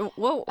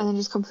 Whoa. And then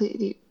just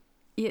completely...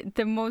 Yeah,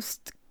 the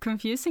most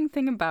confusing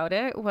thing about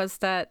it was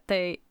that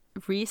they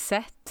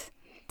reset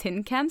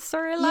Tin Can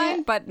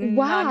storyline, but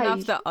none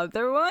of the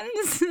other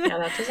ones. Yeah,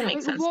 that doesn't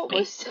make sense. What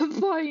was the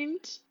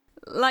point?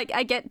 Like,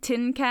 I get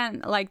Tin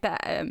Can, like,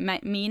 the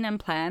Mean and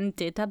Plan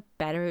did a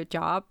better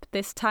job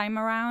this time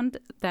around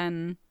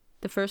than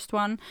the first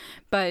one,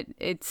 but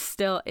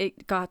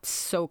it got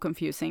so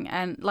confusing,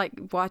 and like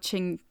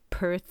watching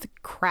Perth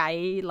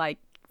cry like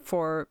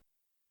for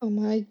oh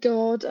my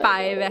god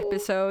 5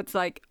 episodes,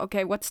 like,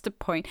 okay, what's the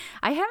point?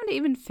 I haven't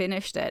even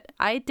finished it.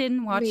 I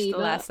didn't watch the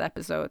last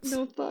episodes.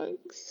 No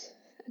thanks,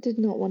 I did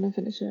not want to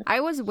finish it. I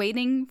was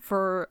waiting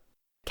for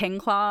King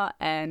Claw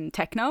and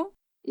Techno,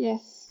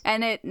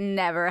 and it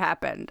never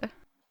happened.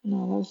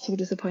 No, that was so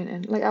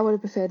disappointing. Like, I would have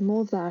preferred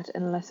more of that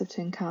and less of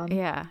Tin Can.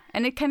 Yeah,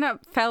 and it kind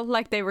of felt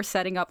like they were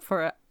setting up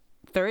for a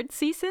 3rd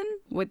season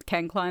with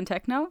Ken Claw and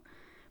Techno.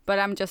 But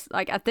I'm just,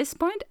 like, at this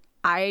point,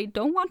 I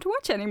don't want to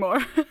watch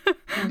anymore.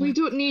 We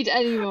don't need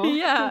any more.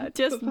 Yeah,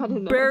 just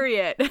bury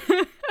it.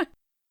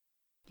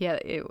 Yeah,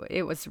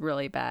 it was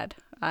really bad.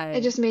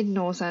 It just made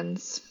no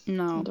sense.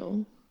 No. At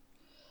all.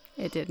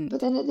 It didn't. But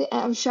then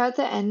I'm sure at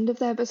the end of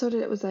the episode,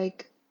 it was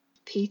like,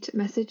 Pete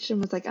messaged and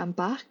was like, I'm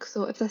back.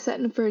 So if they're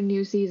setting up for a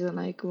new season,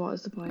 like, what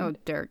is the point? Oh,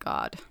 dear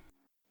God.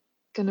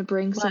 Gonna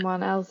bring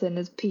someone else in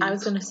as Pete. I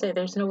was gonna say,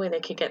 there's no way they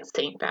could get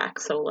Saint back,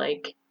 so,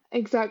 like...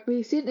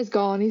 Exactly. Saint is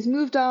gone. He's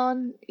moved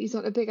on. He's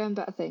on to bigger and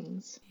better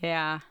things.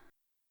 Yeah.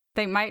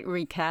 They might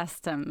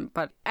recast him,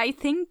 but I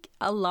think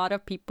a lot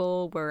of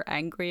people were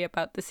angry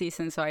about the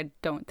season, so I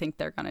don't think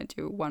they're gonna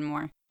do one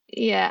more.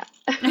 Yeah.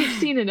 I've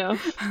seen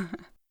enough.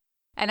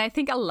 And I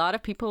think a lot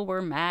of people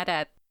were mad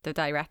at the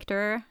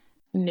director.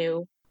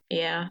 New.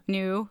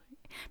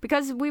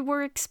 Because we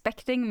were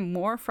expecting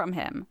more from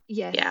him.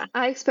 Yes. Yeah.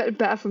 I expected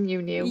better from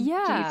you, New.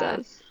 Yeah.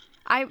 Jesus.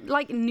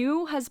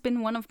 New has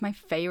been one of my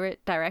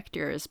favorite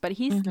directors, but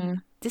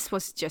this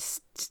was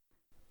just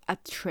a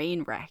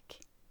train wreck.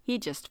 He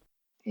just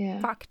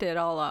fucked it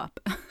all up.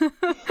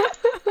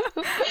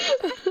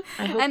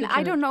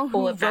 I don't know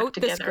who wrote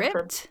the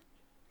script.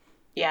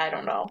 Yeah, I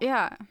don't know.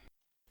 Yeah.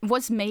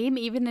 Was Mame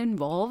even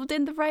involved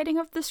in the writing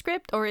of the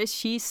script, or is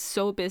she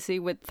so busy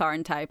with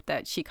Tharn type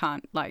that she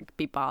can't, like,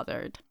 be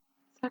bothered?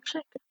 It's actually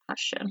a good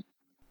question.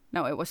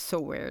 No, it was so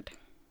weird.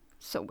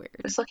 So weird.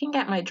 Just looking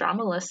at my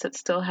drama list, it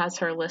still has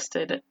her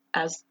listed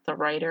as the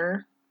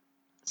writer.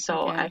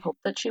 So I Okay. hope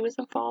that she was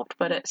involved,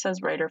 but it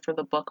says writer for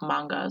the book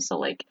manga. So,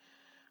 like,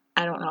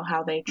 I don't know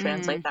how they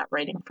translate that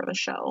writing for the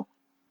show.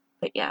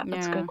 But yeah,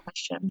 that's a good Yeah.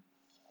 question.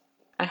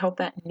 I hope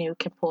that New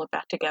can pull it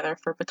back together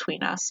for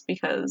Between Us,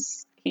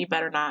 because he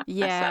better not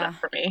mess that up Yeah.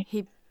 for me.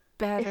 He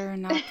better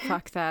not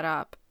fuck that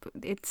up.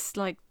 It's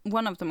like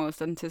one of the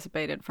most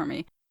anticipated for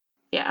me.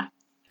 Yeah.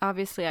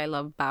 Obviously, I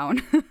love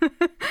Bound.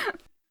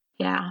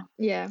 Yeah.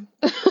 Yeah.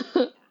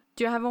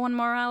 Do you have one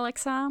more,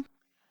 Alexa?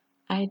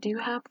 I do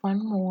have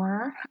one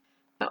more.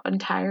 The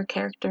entire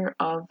character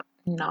of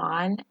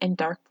Non in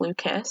Dark Blue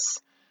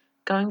Kiss.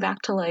 Going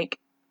back to, like,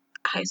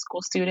 high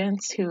school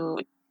students who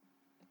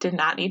did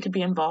not need to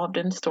be involved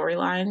in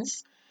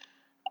storylines.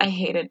 I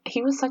hated.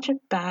 He was such a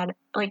bad,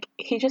 like,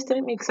 he just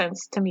didn't make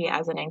sense to me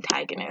as an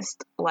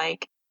antagonist.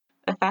 Like,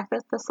 the fact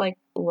that this, like,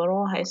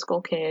 little high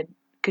school kid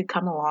could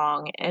come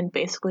along and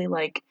basically,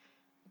 like,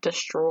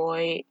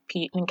 destroy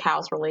Pete and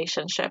Cal's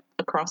relationship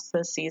across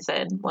the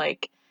season,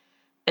 like,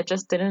 it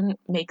just didn't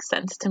make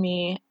sense to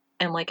me.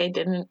 And, like, I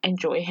didn't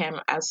enjoy him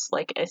as,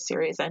 like, a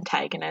series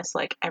antagonist.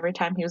 Like, every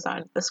time he was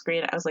on the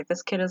screen, I was like,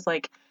 this kid is,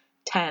 like,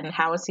 10.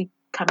 How is he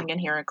coming in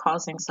here and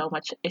causing so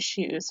much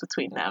issues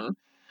between them?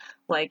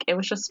 Like, it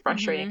was just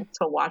frustrating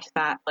to watch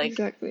that, like,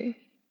 Exactly.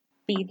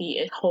 be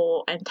the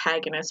whole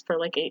antagonist for,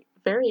 like, a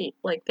very,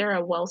 like, they're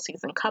a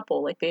well-seasoned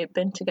couple. Like, they've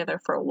been together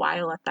for a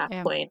while at that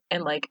Yeah. point,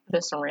 and, like,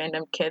 this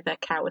random kid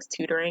that Kat was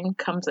tutoring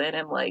comes in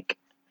and, like,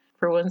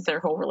 ruins their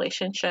whole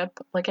relationship.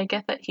 Like, I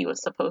get that he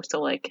was supposed to,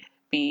 like,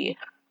 be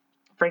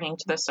bringing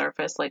to the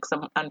surface, like,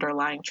 some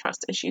underlying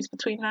trust issues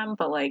between them,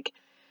 but, like,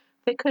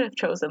 they could have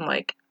chosen,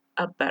 like,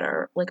 a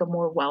better, like, a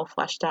more well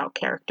fleshed out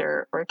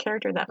character, or a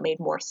character that made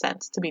more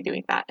sense to be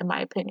doing that, in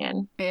my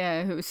opinion.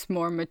 Yeah, who's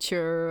more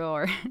mature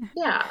or...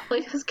 Yeah,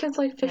 like, this kid's,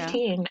 like, Yeah.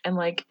 15, and,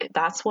 like,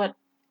 that's what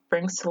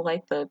brings to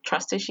light the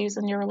trust issues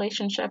in your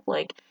relationship.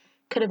 Like,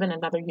 could have been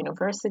another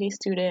university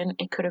student,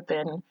 it could have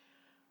been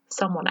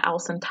someone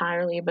else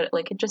entirely, but,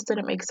 like, it just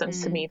didn't make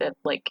sense to me that,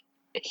 like,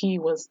 he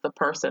was the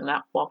person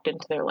that walked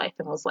into their life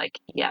and was like,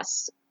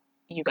 yes,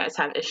 you guys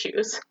have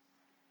issues.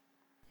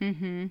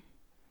 Mm-hmm.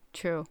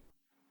 True.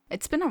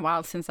 It's been a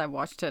while since I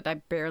watched it. I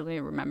barely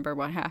remember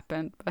what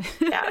happened. But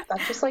Yeah, that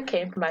just, like,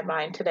 came to my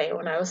mind today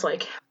when I was,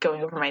 like,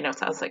 going over my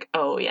notes. I was like,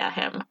 oh yeah,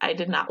 him. I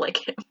did not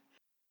like him.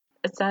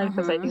 It's sad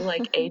because I do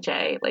like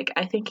AJ. Like,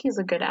 I think he's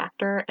a good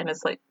actor, and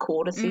it's, like,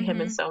 cool to see him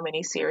in so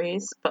many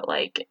series, but,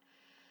 like,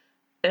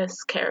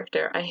 this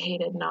character, I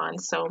hated Non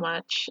so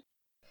much.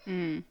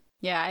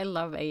 Yeah, I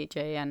love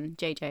AJ and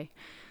JJ.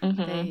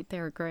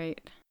 They're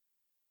great.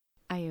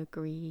 I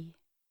agree.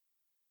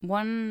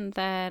 One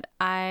that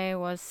I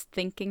was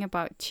thinking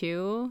about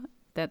too,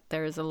 that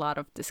there's a lot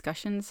of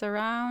discussions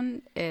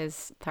around,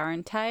 is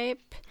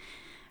Type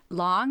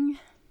Long,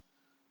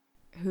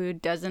 who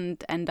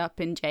doesn't end up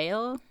in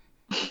jail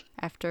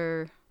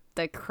after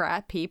the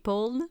crap he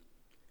pulled.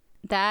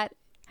 That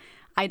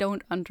I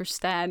don't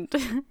understand.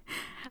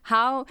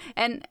 How,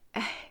 and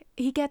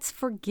he gets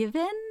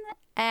forgiven,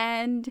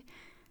 and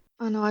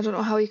I know, I don't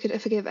know how you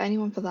could forgive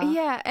anyone for that.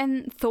 yeah,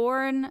 and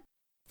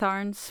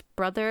Thorne's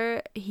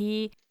brother,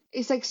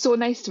 It's, like, so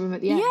nice to him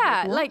at the end.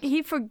 yeah, what? like,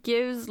 he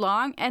forgives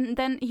Long, and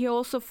then he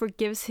also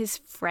forgives his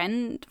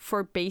friend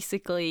for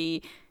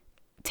basically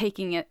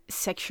taking a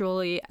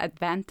sexually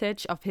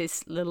advantage of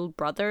his little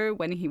brother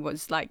when he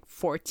was, like,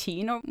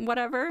 14 or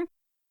whatever.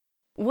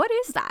 What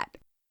is that?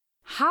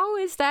 How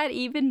is that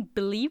even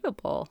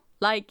believable?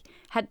 Like,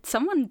 had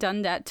someone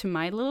done that to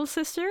my little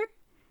sister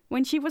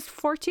when she was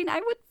 14, I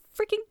would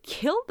freaking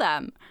kill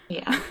them.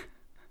 Yeah.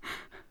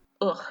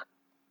 Ugh.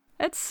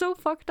 It's so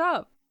fucked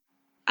up.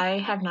 I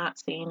have not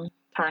seen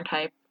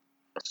Type,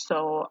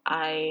 so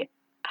I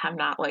have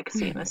not, like,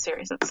 seen the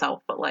series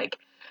itself, but, like,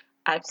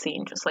 I've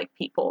seen just, like,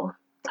 people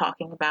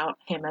talking about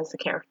him as a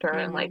character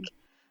and, like,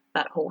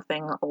 that whole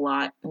thing a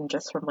lot, and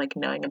just from, like,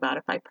 knowing about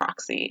it by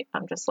proxy,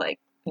 I'm just like,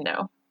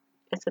 no.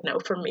 It's a no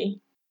for me.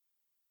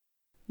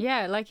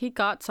 Yeah, like, he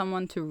got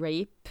someone to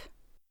rape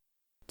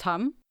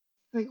Tom.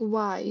 Like,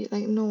 why?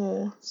 Like,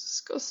 no. It's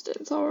disgusting.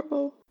 It's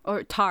horrible.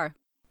 Or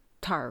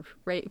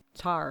rape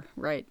Tar,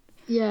 right?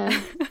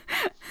 Yeah.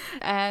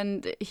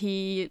 And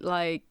he,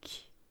 like,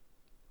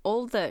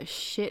 all the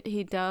shit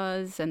he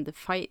does and the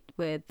fight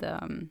with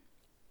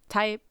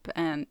Type,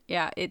 and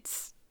yeah,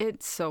 it's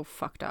so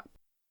fucked up.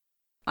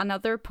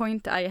 Another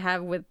point I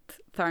have with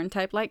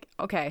Type, like,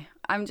 okay,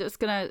 I'm just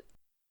gonna...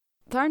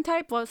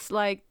 Type was,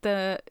 like,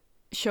 the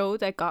show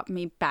that got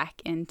me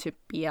back into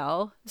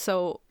BL,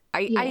 so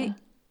I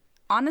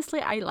honestly,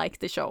 I like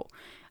the show.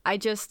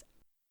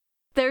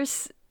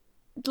 There's,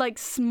 like,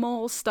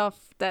 small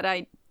stuff that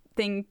I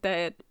think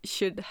that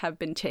should have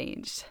been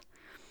changed.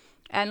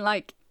 And,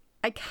 like,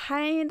 I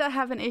kind of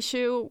have an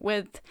issue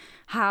with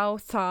how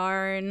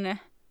Tharn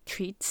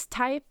treats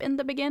Type in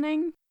the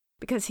beginning,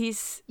 because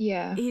he's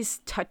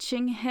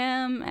touching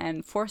him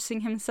and forcing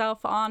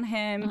himself on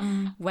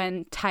him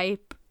when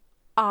Type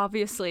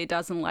obviously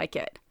doesn't like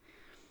it.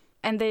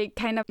 And they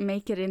kind of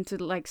make it into,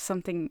 like,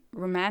 something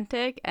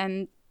romantic,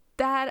 and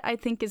that I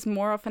think is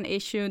more of an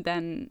issue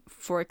than,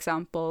 for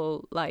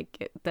example,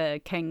 like the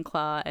Ken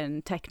Claw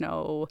and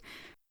Techno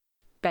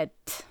bed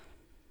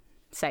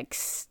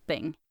sex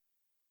thing.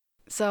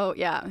 So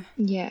yeah.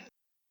 Yeah.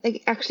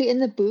 Like actually in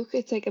the book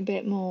it's like a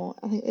bit more,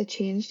 I think they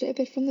changed it a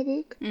bit from the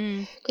book.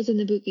 Because in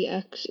the book he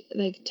actually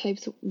like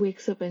types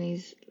wakes up and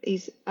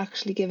he's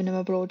actually giving him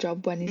a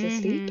blowjob when he's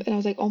asleep. And I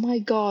was like, oh my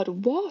god,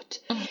 what?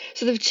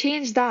 So they've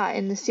changed that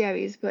in the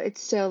series, but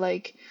it's still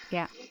like,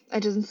 Yeah.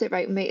 it doesn't sit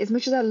right with me. As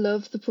much as I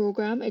love the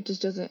program, it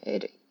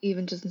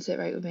even doesn't sit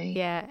right with me.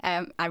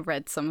 Yeah, I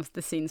read some of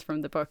the scenes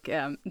from the book.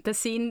 The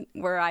scene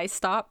where I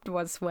stopped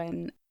was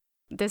when,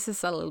 this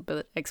is a little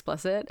bit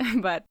explicit,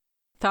 but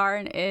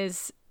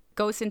Tharn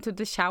goes into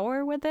the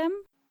shower with him.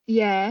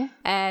 Yeah.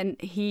 And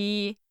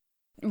he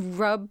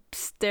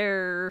rubs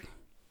their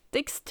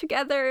dicks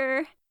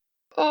together.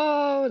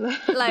 Oh,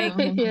 like,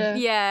 yeah.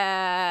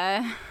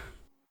 Yeah.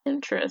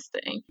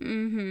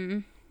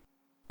 Interesting.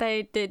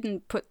 They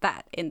didn't put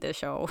that in the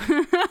show.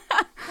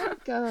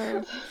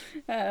 God.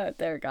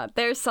 Dear God.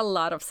 There's a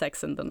lot of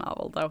sex in the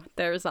novel, though.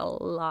 There's a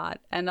lot.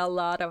 And a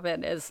lot of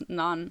it is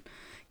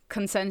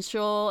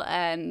non-consensual,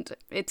 and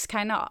it's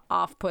kind of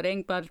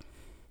off-putting, but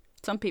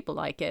some people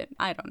like it.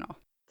 I don't know.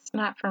 It's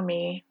not for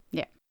me.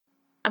 Yeah.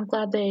 I'm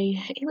glad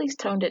they at least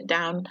toned it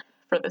down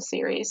for the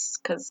series,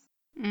 because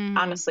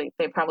honestly,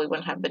 they probably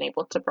wouldn't have been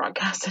able to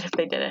broadcast it if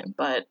they didn't,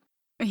 but...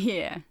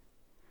 Yeah.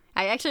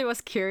 I actually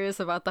was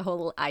curious about the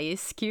whole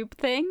ice cube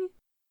thing.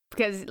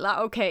 Because,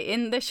 okay,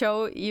 in the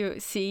show, you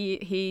see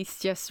he's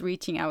just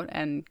reaching out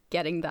and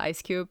getting the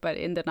ice cube, but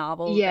in the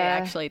novel, they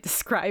actually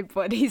describe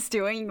what he's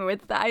doing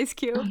with the ice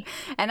cube.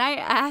 And I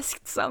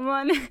asked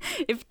someone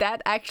if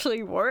that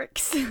actually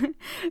works,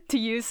 to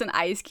use an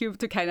ice cube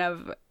to kind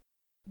of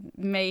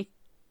make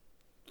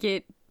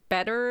it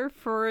better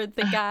for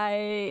the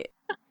guy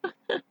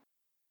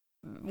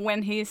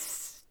when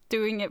he's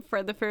doing it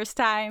for the first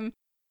time.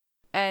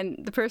 And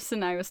the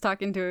person I was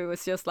talking to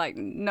was just like,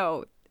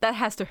 no, that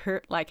has to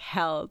hurt like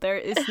hell. There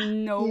is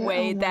no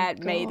way that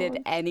made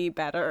it any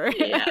better.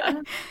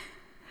 Yeah.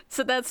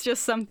 So that's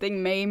just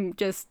something Mame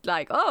just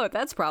like, oh,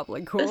 that's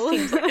probably cool.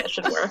 This seems like it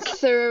should work.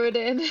 Throw it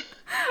in.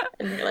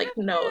 And you're like,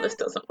 no, this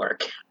doesn't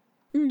work.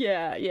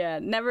 Yeah.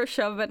 Never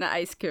shove an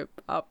ice cube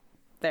up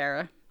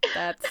there.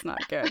 That's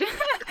not good.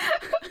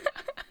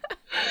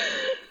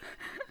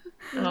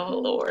 Oh,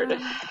 Lord.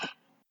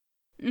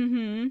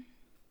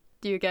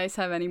 Do you guys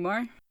have any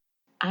more?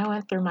 I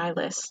went through my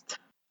list.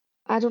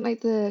 I don't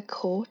like the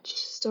coach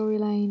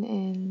storyline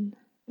in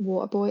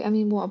Waterboy. I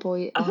mean,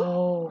 Waterboy.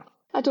 Oh.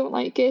 I don't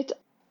like it.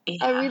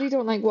 Yeah. I really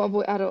don't like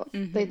Waterboy. I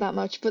don't like that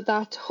much. But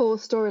that whole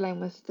storyline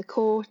with the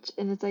coach,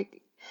 and it's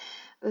like,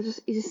 it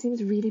just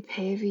seems really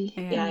pavey.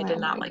 Yeah, I did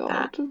not like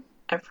that.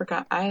 I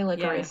forgot. I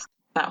erased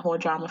that whole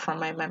drama from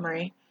my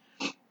memory.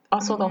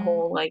 Also, the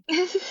whole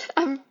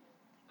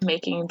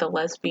making the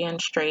lesbian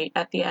straight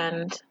at the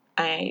end.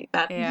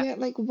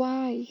 Like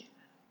why?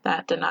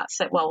 That did not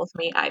sit well with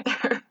me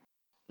either.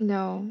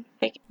 No.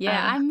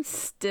 I'm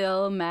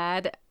still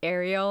mad.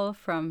 Ariel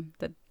from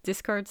the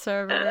Discord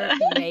server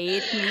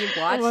made me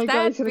watch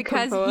that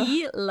because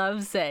he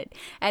loves it,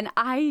 and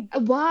I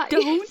don't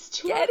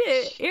get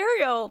it.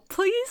 Ariel,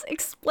 please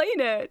explain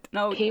it.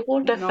 No, he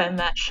will defend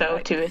that show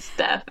to his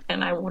death,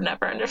 and I will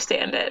never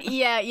understand it.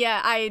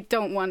 Yeah. I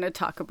don't want to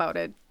talk about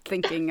it.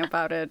 Thinking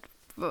about it.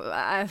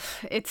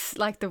 It's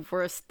like the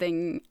worst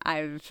thing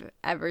I've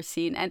ever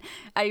seen, and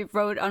I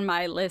wrote on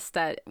my list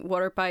that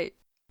Waterboy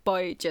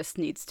just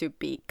needs to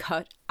be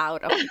cut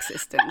out of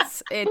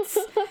existence.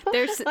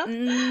 There's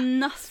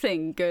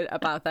nothing good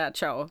about that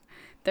show.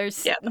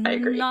 There's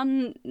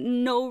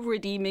no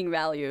redeeming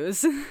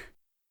values.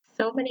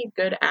 So many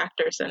good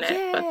actors in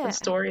it, but the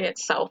story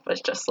itself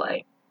was just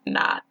like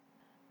not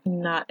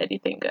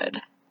anything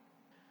good.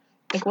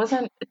 Like,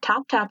 wasn't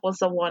Top Tap was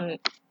the one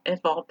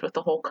involved with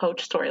the whole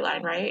coach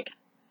storyline, right?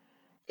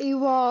 He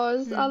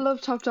was. I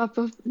love Top Tap,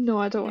 but no,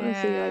 I don't want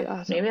to see like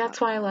that. Maybe that's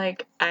why,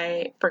 like,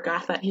 I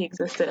forgot that he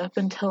existed up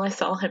until I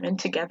saw him in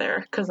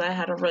Together, because I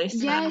had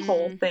erased that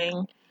whole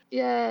thing.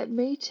 Yeah,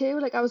 me too.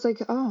 Like, I was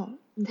like, oh,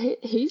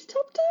 he's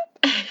Top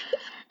Tap?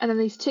 and then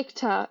he's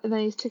TikTok.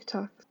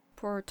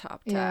 Poor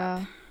Top Tap.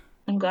 Yeah.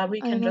 I'm glad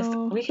we can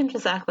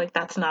just act like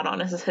that's not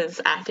on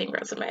his acting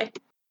resume.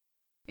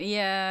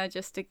 Yeah,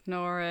 just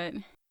ignore it.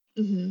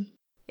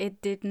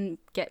 It didn't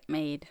get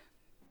made.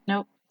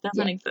 Nope,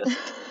 doesn't exist.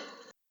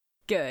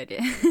 Good.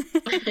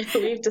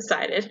 We've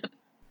decided.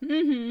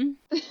 Please,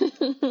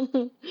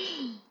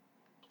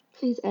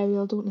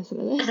 Ariel, don't listen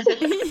to this.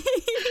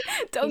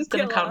 Don't He's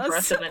gonna come for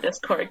us in the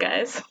Discord,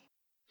 guys.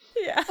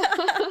 Yeah.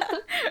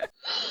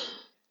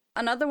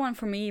 Another one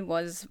for me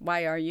was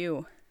Why Are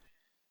You?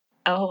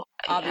 Oh,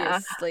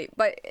 obviously,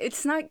 but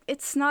it's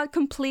not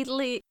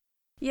completely.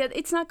 Yeah,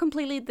 it's not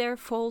completely their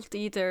fault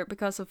either.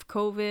 Because of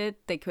COVID,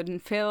 they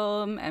couldn't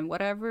film and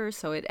whatever,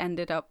 so it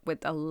ended up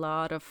with a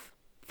lot of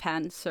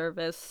fan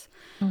service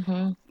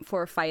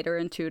for Fighter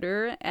and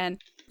Tutor.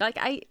 And like,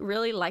 I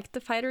really liked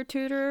the Fighter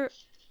Tutor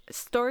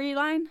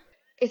storyline.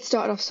 It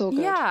started off so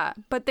good. Yeah,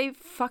 but they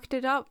fucked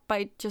it up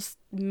by just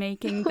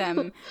making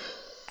them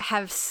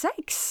have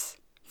sex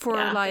for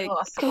Yeah, they like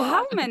lost the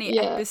how plot. many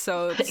Yeah. Like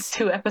episodes?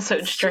 2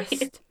 episodes It's straight.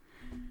 just-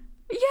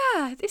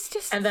 yeah, it's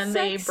just And then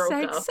they sex, broke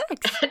sex,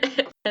 up.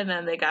 sex. And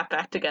then they got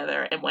back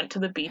together and went to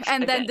the beach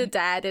And again. then the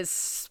dad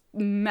is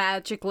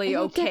magically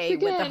And then sex okay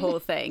with the again. whole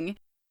thing.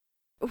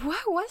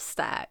 What was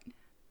that?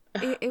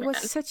 It was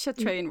Man. such a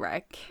train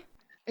wreck.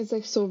 It's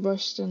like so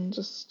rushed and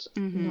just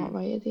Mhm. not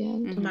right at the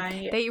end.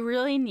 Mhm. They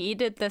really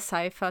needed the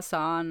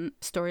Saifa-san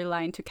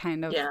storyline to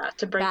kind of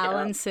to break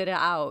balance it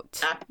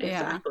out.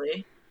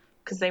 Exactly.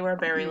 Because they were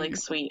very like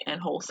sweet and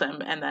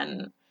wholesome, and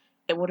then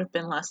it would have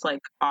been less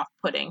like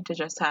off-putting to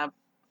just have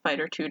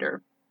fighter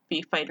tutor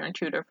be fighter and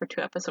tutor for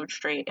 2 episodes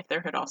straight if there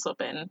had also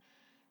been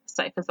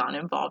Saifa-san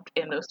involved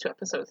in those 2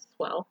 episodes as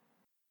well.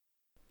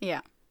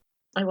 Yeah.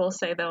 I will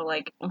say though,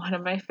 like one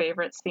of my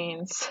favorite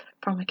scenes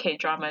from a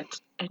K-drama,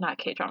 not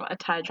K-drama, a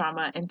Thai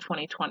drama in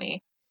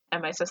 2020,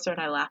 and my sister and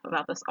I laugh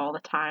about this all the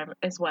time,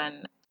 is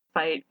when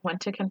Fight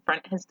went to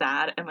confront his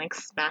dad and like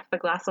smacked the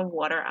glass of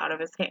water out of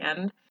his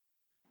hand.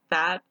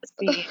 That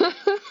scene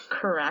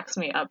cracks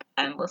me up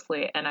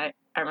endlessly, and I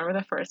remember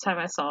the first time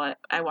I saw it,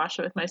 I watched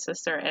it with my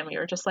sister, and we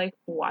were just like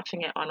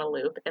watching it on a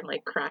loop and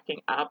like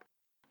cracking up.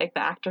 Like the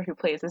actor who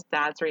plays his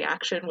dad's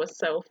reaction was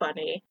so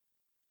funny.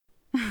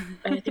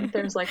 And I think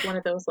there's like one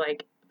of those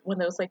like when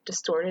those like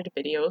distorted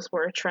videos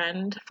were a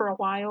trend for a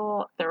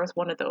while, there was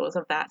one of those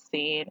of that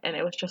scene, and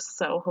it was just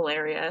so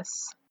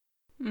hilarious.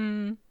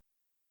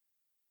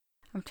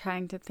 I'm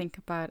trying to think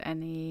about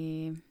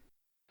any.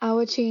 I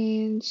would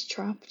change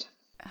Trapped.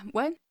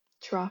 What?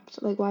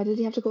 Trapped. Like, why did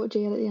he have to go to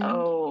jail at the end?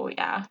 Oh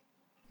yeah.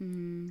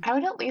 I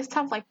would at least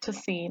have liked to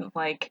see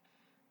like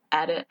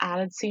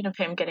added scene of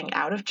him getting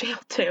out of jail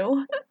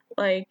too.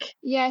 Like,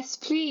 yes,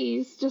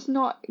 please. Just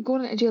not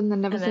going into jail and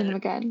then never And seeing then him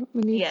again.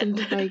 We need the some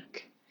end.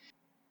 like.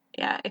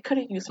 yeah, it could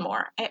have used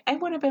more. I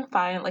would have been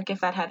fine like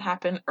if that had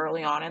happened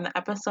early on in the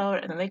episode,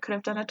 and then they could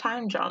have done a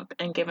time jump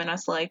and given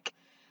us like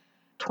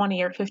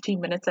 20 or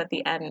 15 minutes at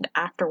the end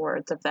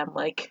afterwards of them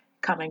like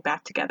coming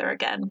back together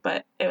again.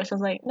 But it was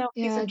just like, no,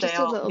 he's Yeah, in just a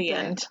jail. little The bit.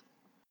 end.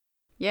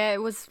 Yeah,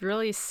 it was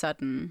really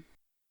sudden.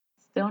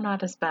 Still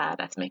not as bad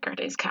as Make Our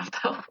Days Count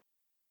though.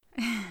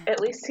 At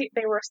least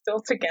they were still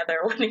together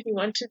when he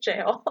went to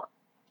jail.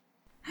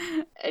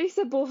 At least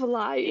they're both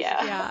alive.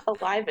 Yeah.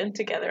 Alive and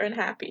together and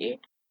happy.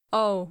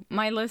 Oh,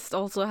 my list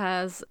also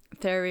has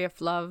Theory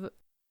of Love,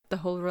 the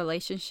whole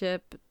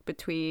relationship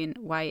between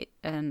White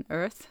and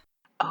Earth.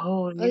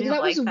 Oh, you Like, didn't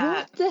like was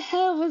that. what the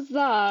hell was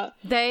that?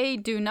 They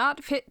do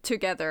not fit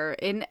together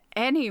in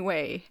any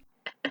way.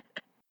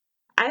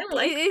 I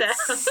like that.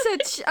 It's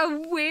such a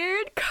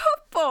weird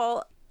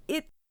couple.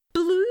 It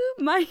blew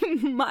my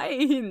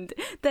mind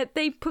that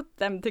they put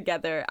them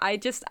together. I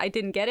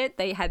didn't get it.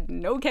 They had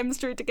no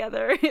chemistry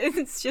together.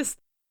 It's just,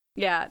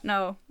 yeah,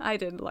 no, I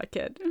didn't like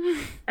it.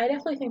 I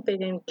definitely think they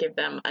didn't give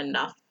them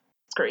enough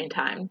screen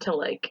time to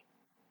like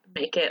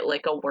make it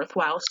like a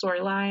worthwhile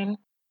storyline.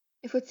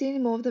 If we'd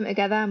seen more of them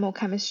together and more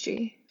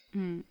chemistry.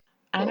 I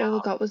But all know.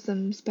 we got was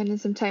them spending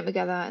some time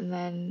together and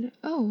then,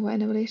 oh, we're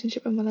in a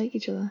relationship and we like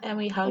each other. And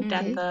we hugged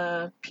Okay. at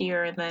the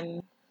pier, and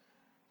then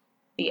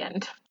the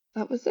end.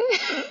 That was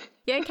it.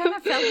 Yeah, it kind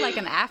of felt like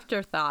an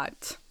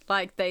afterthought.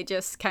 Like they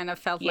just kind of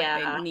felt like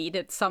Yeah. they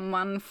needed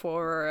someone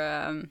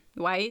for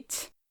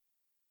White.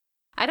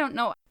 I don't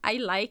know. I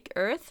like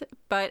Earth,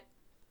 but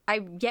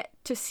I've yet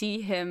to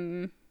see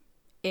him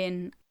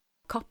in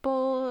a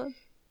couple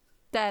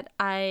that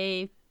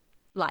I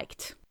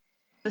liked.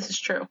 This is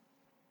true.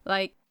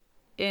 Like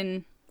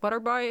in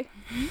Waterboy.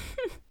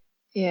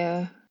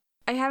 Yeah.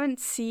 I haven't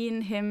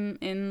seen him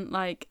in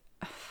like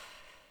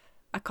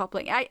a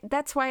coupling.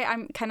 That's why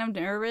I'm kind of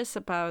nervous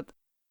about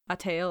A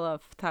Tale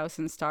of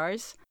Thousand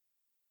Stars.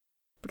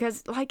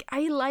 Because like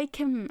I like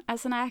him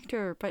as an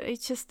actor, but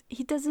it's just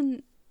he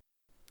doesn't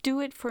do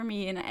it for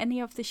me in any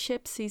of the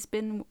ships he's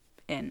been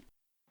in.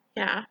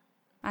 Yeah.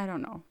 I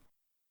don't know.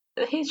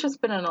 He's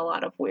just been in a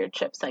lot of weird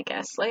ships, I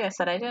guess. Like I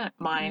said, I didn't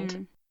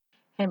mind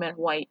him and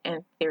White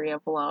in Theory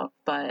of Love,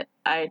 but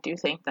I do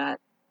think that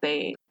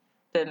they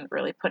didn't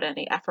really put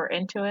any effort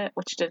into it,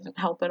 which didn't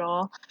help at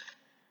all.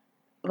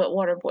 But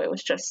Waterboy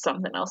was just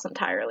something else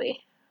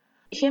entirely.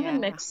 Him and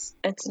Mix,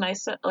 it's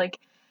nice that, like,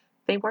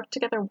 they work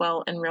together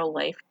well in real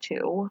life,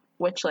 too,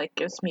 which, like,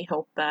 gives me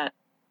hope that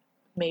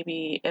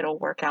maybe it'll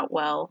work out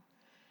well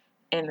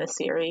in the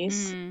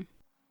series.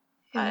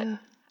 But Yeah.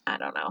 I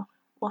don't know.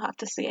 We'll have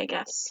to see, I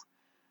guess.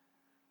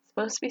 It's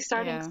supposed to be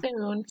starting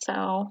soon,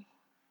 so...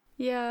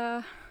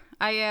 Yeah.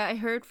 I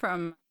heard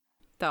from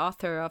the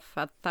author of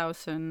A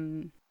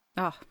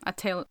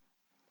Tale...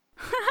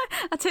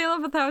 A Tale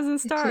of a Thousand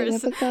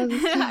Stars.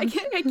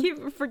 I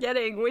keep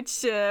forgetting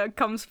which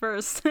comes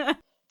first.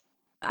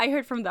 I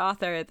heard from the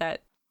author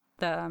that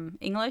the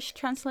English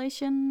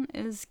translation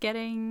is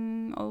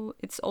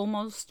it's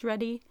almost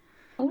ready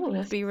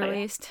to be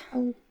released.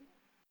 Oh.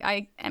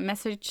 I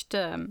messaged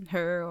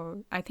her, or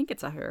I think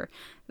it's a her,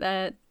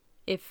 that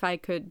if I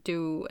could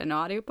do an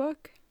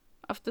audiobook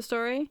of the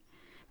story,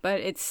 but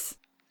it's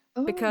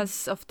Oh.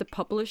 because of the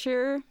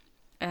publisher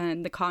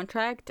and the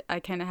contract. I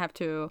kind of have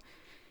to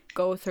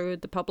go through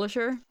the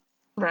publisher.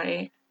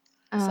 Right.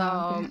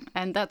 Okay.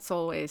 And that's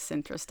always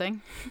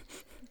interesting.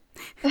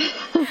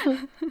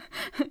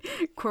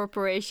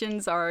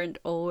 Corporations aren't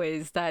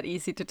always that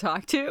easy to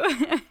talk to.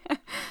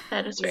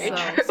 That is very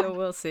true. So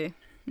we'll see.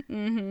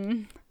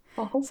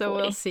 Well, So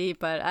we'll hopefully. see,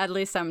 but at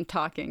least I'm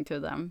talking to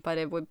them. But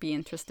it would be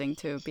interesting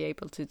to be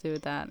able to do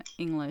that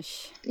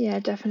English Yeah,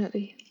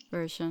 definitely.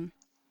 version.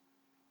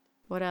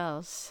 What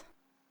else?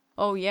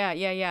 Oh, yeah.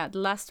 The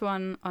last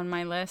one on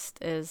my list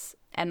is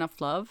End of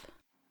Love.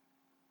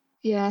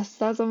 Yes,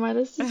 that's on my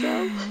list as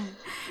well.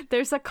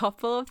 There's a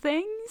couple of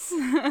things.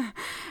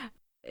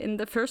 In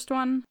the first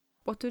one,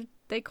 what do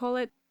they call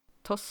it?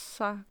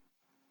 Tosakan?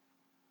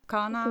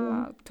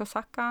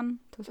 Tosakan?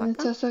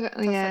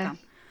 Yeah.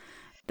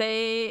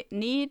 They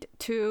need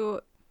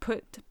to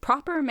put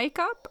proper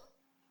makeup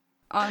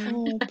on.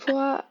 Oh,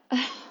 poor.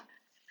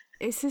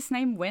 Is his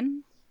name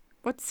Win?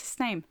 What's his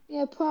name?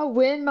 Yeah, poor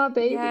Win, my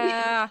baby.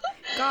 Yeah,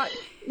 God.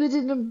 They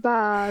did him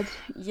bad.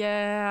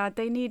 Yeah,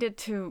 they needed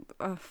to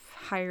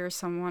hire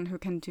someone who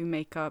can do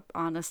makeup,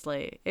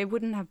 honestly. It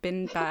wouldn't have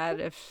been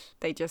bad if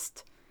they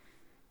just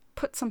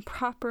put some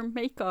proper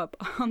makeup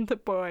on the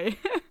boy.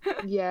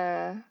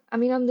 Yeah. I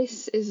mean, on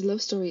This Is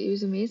Love Story, it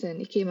was amazing.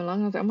 He came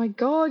along, I was like, oh my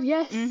god,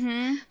 yes!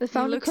 They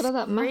found a colour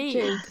that great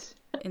matches.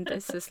 in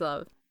This Is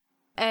Love.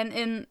 And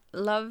in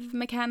Love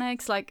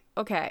Mechanics, like,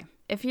 okay,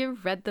 if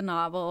you've read the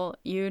novel,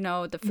 you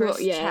know the first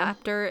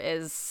chapter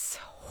is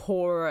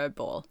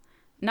horrible.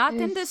 Not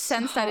in the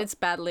sense that it's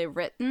badly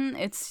written,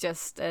 it's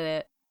just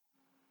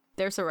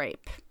there's a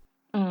rape.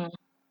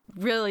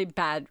 Really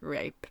bad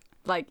rape.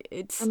 Like,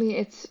 it's... I mean,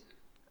 it's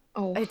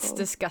awful. It's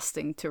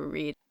disgusting to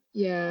read.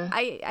 Yeah.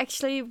 I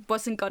actually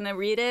wasn't gonna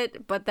read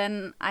it, but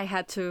then I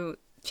had to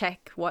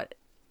check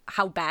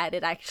how bad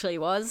it actually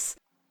was.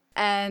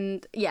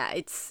 And yeah,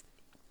 it's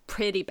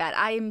pretty bad.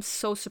 I am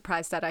so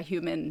surprised that a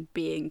human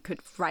being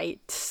could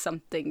write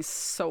something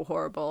so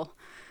horrible.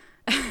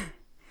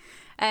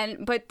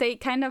 But they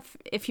kind of,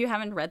 if you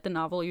haven't read the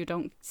novel, you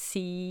don't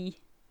see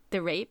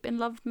the rape in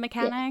Love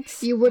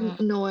Mechanics. Yeah, you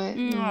wouldn't know it.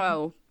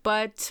 No.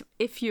 But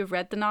if you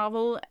read the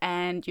novel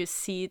and you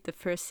see the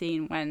first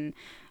scene when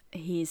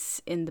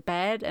he's in the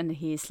bed and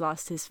he's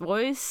lost his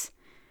voice,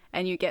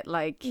 and you get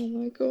like Oh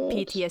my god.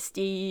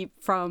 PTSD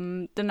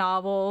from the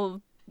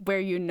novel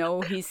where you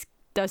know he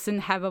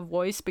doesn't have a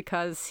voice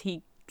because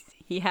he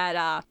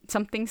had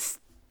something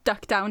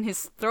stuck down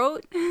his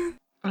throat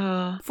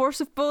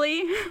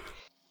forcibly.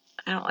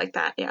 I don't like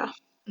that, yeah.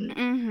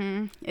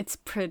 It's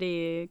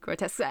pretty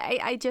grotesque.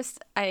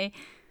 I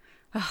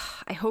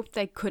hope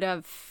they could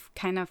have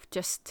kind of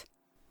just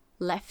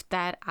left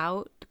that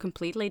out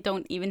completely.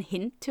 Don't even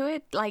hint to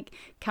it. Like,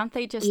 can't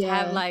they just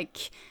have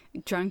like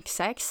drunk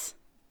sex?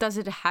 Does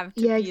it have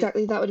to be... Yeah,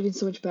 exactly. That would have been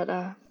so much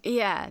better.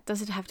 Yeah,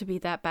 does it have to be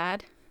that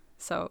bad?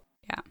 So,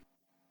 yeah.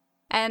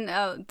 And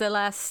the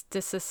last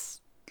This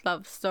Is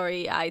Love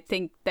Story, I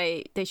think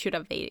they should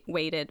have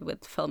waited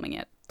with filming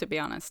it, to be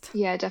honest.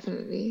 Yeah,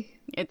 definitely.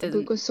 The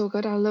book was so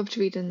good. I loved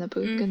reading the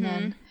book, and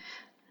then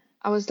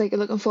I was like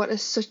looking forward to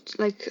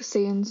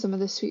seeing some of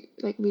the sweet,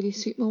 like really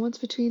sweet moments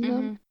between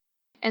them,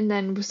 and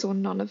then we saw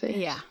none of it.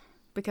 Yeah,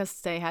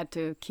 because they had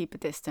to keep a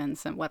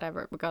distance and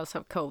whatever because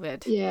of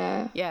COVID.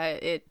 Yeah.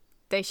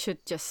 They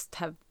should just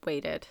have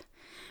waited.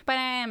 But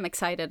I am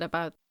excited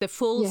about the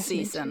full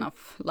season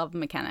of Love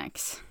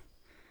Mechanics.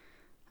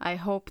 I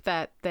hope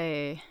that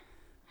they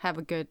have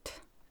a good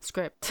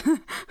script.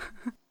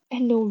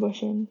 And no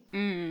rushing.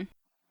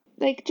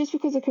 Like, just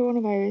because of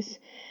coronavirus,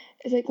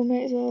 it's like we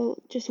might as well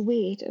just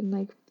wait, and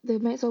like they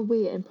might as well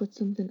wait and put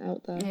something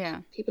out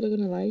that people are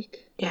gonna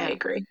like. Yeah, I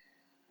agree.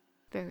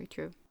 Very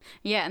true.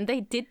 Yeah, and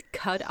they did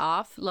cut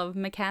off Love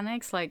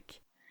Mechanics like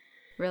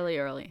really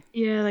early.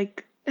 Yeah,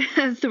 like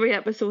 3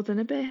 episodes in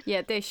a bit.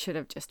 Yeah, they should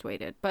have just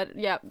waited. But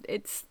yeah,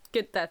 it's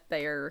good that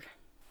they're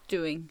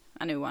doing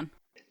a new one.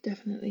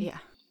 Definitely. Yeah.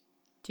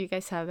 Do you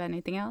guys have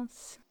anything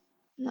else?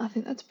 No, I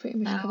think that's pretty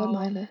much covered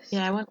my list.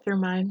 Yeah, I went through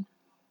mine.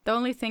 The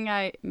only thing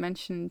I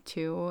mentioned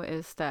too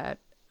is that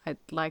I'd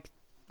like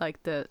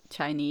the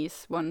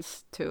Chinese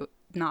ones to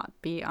not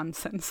be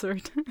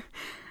uncensored.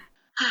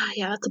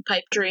 Yeah, that's a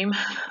pipe dream.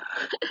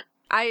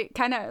 I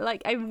kind of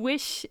I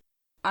wish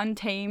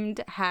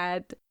Untamed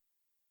had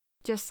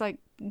just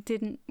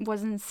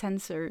wasn't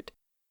censored.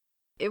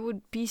 It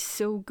would be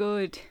so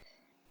good.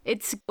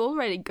 It's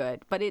already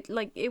good, but it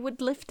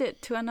would lift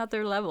it to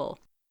another level.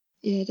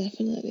 Yeah,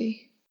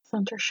 definitely.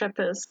 Censorship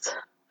is,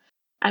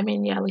 I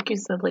mean, yeah, like you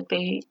said,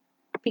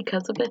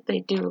 because of it, they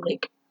do,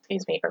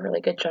 a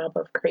really good job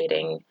of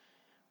creating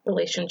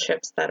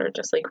relationships that are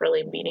just,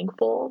 really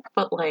meaningful,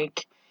 but,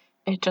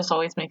 it just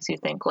always makes you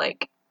think,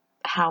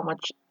 how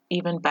much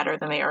even better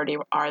than they already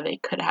are they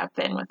could have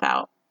been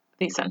without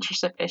these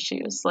censorship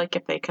issues,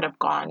 if they could have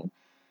gone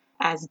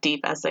as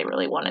deep as they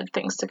really wanted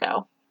things to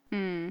go.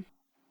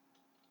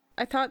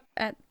 I thought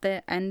at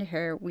the end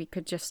here we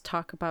could just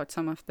talk about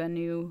some of the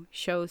new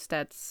shows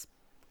that's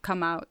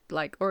come out,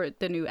 like, or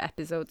the new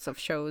episodes of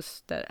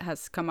shows that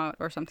has come out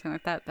or something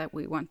like that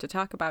we want to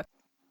talk about.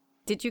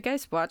 Did you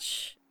guys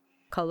watch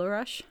Color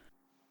Rush?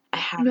 I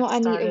No, haven't I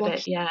need to started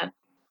watch. it yet.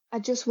 I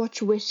just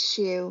watched Wish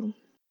You.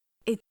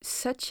 It's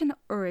such an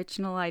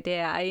original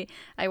idea.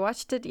 I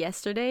watched it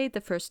yesterday,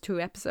 the first 2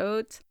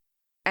 episodes,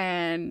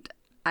 and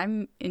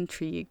I'm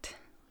intrigued.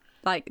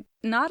 Like,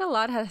 not a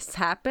lot has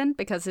happened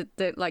because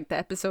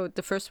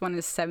the first one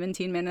is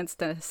 17 minutes,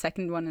 the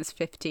second one is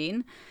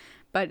 15,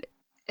 but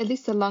At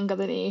least they're longer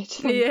than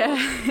 8.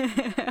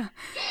 yeah.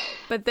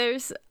 But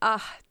there's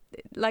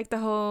like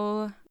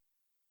the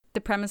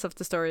premise of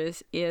the story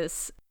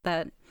is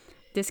that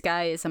this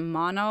guy is a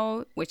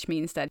mono, which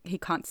means that he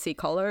can't see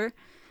color.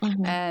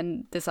 Mm-hmm.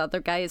 And this other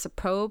guy is a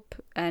probe,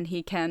 and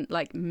he can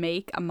like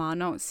make a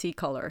mono see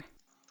color.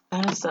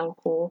 That is so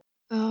cool.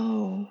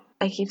 Oh.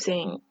 I keep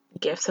seeing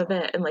gifs of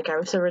it, and like I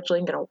was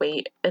originally gonna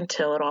wait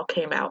until it all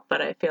came out,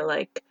 but I feel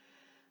like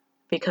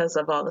because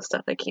of all the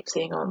stuff I keep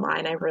seeing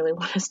online, I really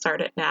want to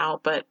start it now.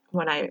 But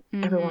when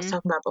everyone was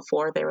talking about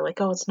before, they were like,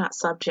 "Oh, it's not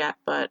subbed yet,"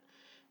 but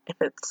if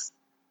it's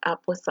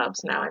up with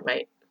subs now, I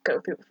might go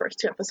through the first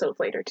 2 episodes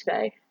later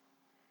today.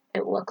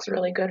 It looks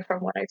really good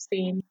from what I've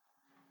seen.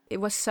 It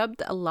was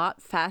subbed a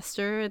lot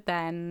faster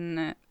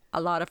than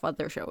a lot of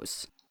other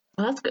shows.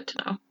 Well, that's good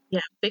to know.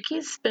 Yeah,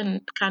 Vicky's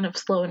been kind of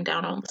slowing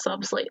down on the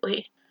subs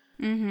lately.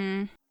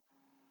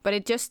 But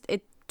it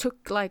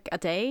took like a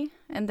day,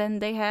 and then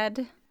they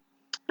had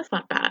That's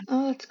not bad.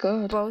 Oh, that's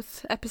good.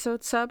 both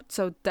episodes subbed,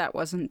 so that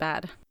wasn't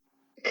bad.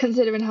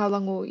 Considering how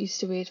long we used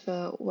to wait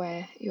for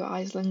Where Your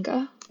Eyes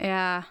Linger.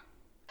 Yeah,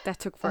 that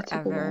took That took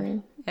a forever.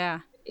 while.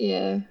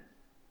 Yeah.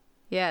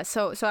 Yeah.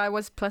 So I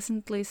was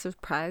pleasantly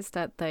surprised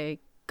that they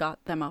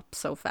got them up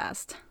so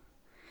fast.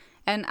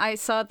 And I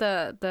saw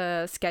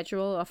the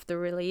schedule of the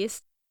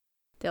release.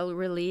 They'll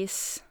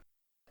release,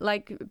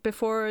 like,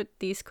 before,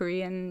 these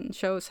Korean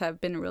shows have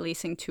been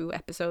releasing 2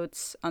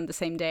 episodes on the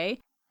same day.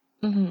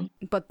 Mm-hmm.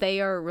 But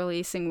they are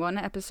releasing 1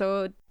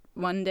 episode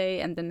one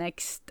day and the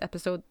next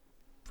episode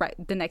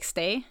the next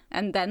day,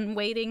 and then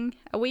waiting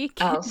a week.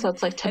 Oh, so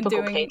it's like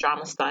typical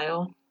K-drama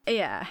style.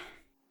 Yeah.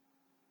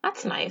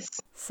 That's nice.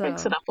 So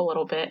Breaks it up a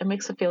little bit. It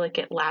makes it feel like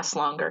it lasts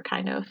longer,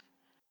 kind of.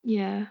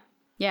 Yeah.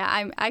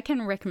 Yeah, I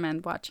can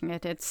recommend watching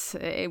it.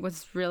 It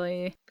was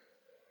really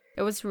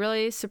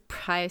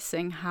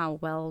surprising how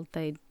well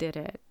they did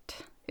it.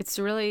 It's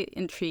really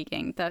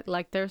intriguing that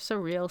like there's a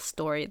real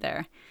story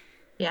there.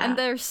 Yeah. And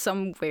there's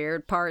some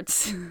weird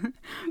parts.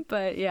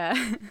 But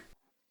yeah.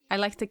 I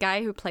like the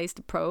guy who plays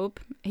the probe.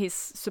 He's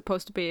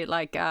supposed to be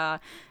like a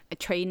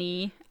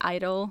trainee,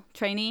 idol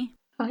trainee.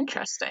 Oh,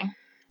 interesting.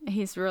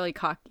 He's really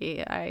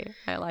cocky. I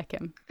like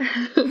him.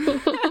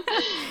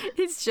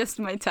 He's just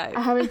my type.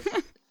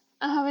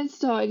 I haven't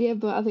started yet,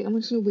 but I think I'm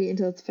just gonna wait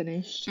until it's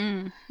finished.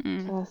 Till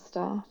I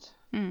start,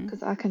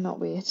 because I cannot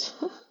wait.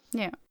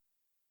 Yeah.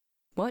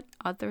 What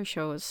other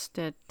shows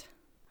did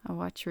I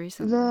watch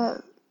recently?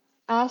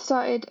 I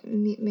started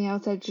Meet Me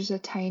Outside, just a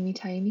tiny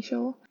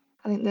show.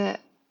 I think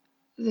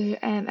the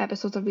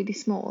episodes are really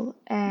small.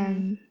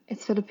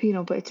 It's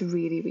Filipino, but it's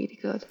really, really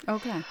good.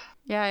 Okay.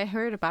 Yeah, I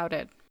heard about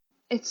it.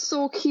 It's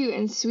so cute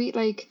and sweet.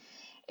 Like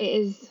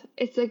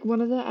it's like one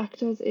of the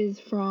actors is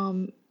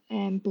from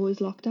Boys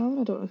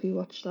Lockdown. I don't know if you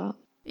watched that.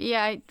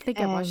 Yeah, I think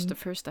I watched the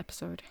first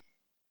episode.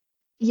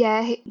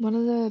 Yeah, one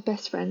of the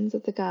best friends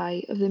of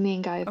the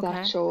main guy of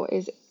that show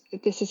is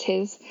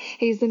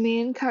he's the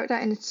main character,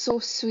 and it's so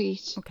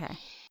sweet. Okay.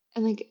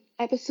 And like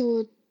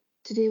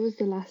today was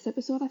the last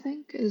episode, I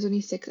think. There's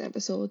only 6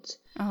 episodes.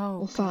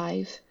 Oh. Or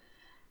 5.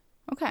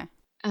 Okay.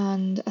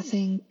 And I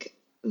think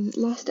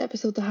last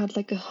episode they had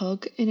like a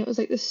hug, and it was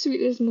like the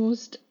sweetest,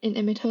 most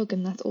intimate hug,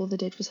 and that's all they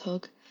did was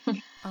hug.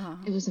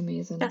 It was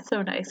amazing. That's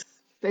so nice.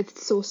 But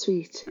it's so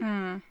sweet.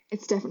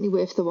 It's definitely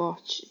worth the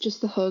watch. Just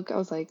the hug, I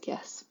was like,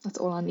 yes, that's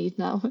all I need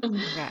now.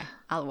 Okay,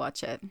 I'll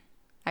watch it.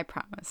 I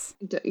promise.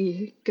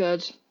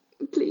 Good.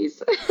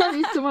 Please. I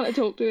need someone to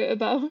talk to it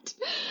about.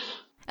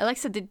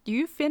 Alexa, did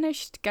you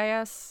finish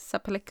Gaia sa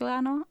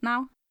Pelikula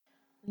now?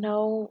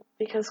 No,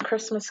 because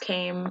Christmas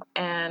came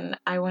and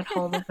I went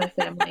home with my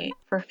family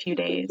for a few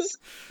days.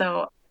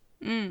 So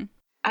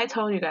I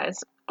told you guys,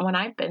 when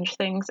I binge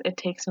things, it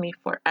takes me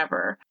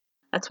forever.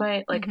 That's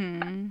why like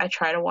I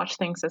try to watch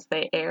things as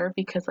they air,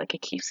 because like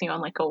it keeps me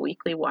on like a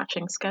weekly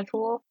watching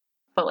schedule.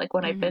 But like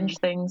when I binge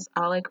things,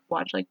 I'll like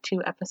watch like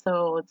 2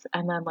 episodes,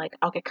 and then like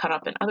I'll get caught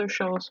up in other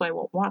shows, so I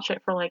won't watch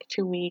it for like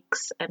 2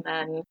 weeks, and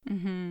then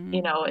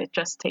you know, it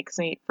just takes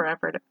me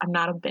forever. I'm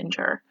not a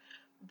binger,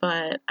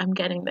 but I'm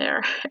getting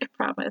there. I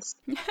promise.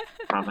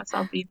 Promise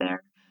I'll be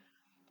there.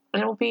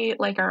 It'll be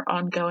like our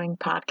ongoing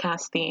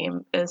podcast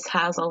theme is,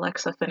 has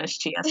Alexa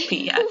finished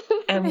GSP yet?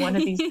 And one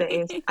of these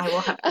days I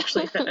will have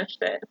actually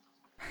finished it.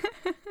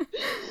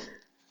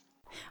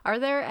 Are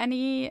there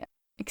any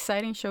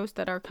exciting shows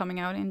that are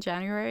coming out in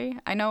January?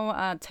 I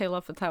know Tale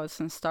of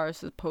 1,000 Stars is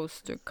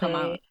supposed to come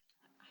out. I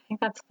think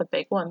that's the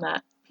big one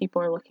that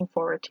people are looking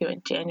forward to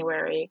in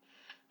January.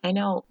 I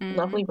know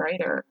Lovely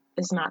Writer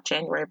is not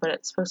January, but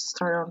it's supposed to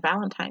start on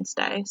Valentine's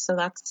Day, so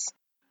that's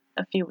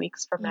a few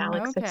weeks from now,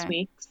 like 6 Okay.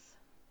 weeks.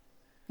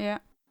 Yeah.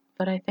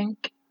 But I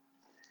think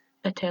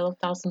A Tale of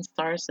Thousand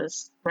Stars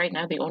is right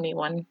now the only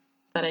one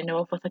that I know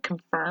of with a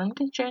confirmed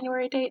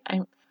January date.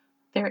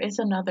 There is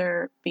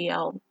another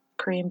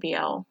Korean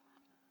BL.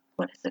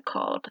 What is it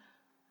called?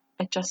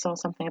 I just saw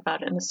something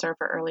about it in the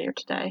server earlier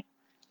today.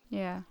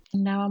 Yeah.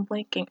 And now I'm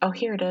blanking. Oh,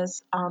 here it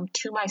is.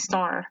 To My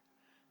Star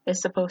is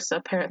supposed to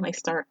apparently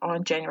start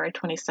on January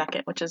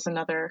 22nd, which is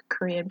another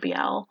Korean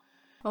BL.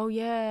 Oh,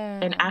 yeah.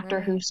 An actor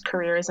right. whose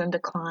career is in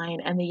decline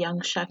and the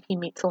young chef he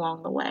meets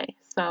along the way.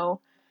 So,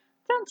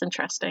 sounds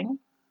interesting.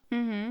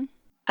 Mm-hmm.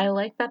 I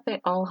like that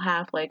they all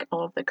have, like,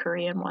 all of the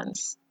Korean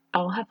ones,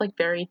 all have, like,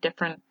 very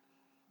different,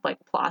 like,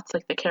 plots.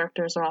 Like, the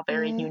characters are all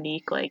very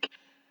unique. Like,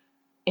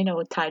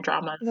 with Thai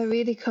dramas. They're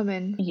really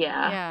coming.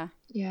 Yeah.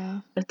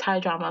 Yeah. The Thai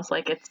dramas,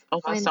 like, it's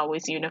almost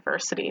always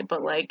university,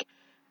 but, like,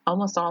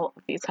 almost all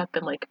of these have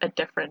been, like, a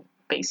different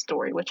base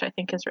story, which I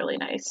think is really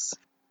nice.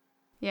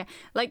 Yeah,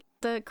 like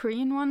the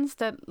Korean ones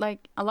that,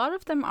 like, a lot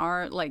of them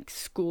are like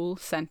school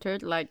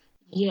centered, like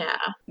Yeah.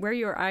 Where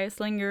Your Eyes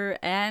Linger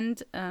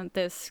and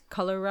this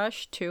Color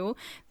Rush too,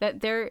 that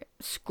they're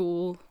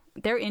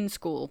in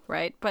school,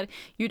 right? But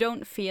you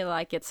don't feel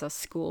like it's a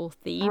school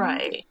themed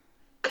Right.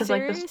 Because,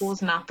 like, the series.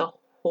 school's not the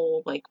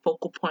whole, like,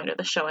 focal point of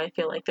the show. I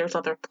feel like there's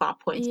other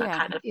plot points that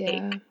kind of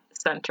take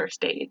center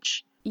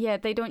stage. Yeah,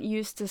 they don't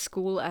use the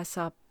school as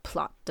a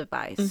plot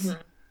device.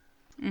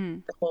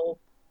 The whole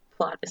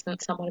plot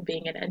isn't someone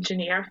being an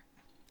engineer.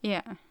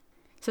 Yeah.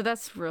 So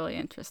that's really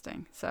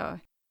interesting. So,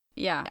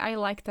 yeah, I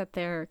like that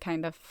they're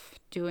kind of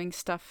doing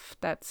stuff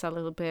that's a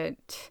little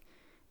bit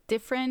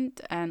different,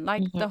 and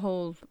like the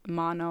whole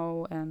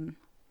mono and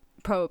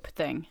probe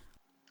thing.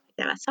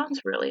 Yeah, that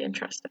sounds really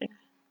interesting.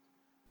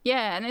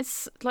 Yeah, and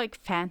it's like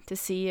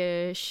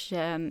fantasy-ish,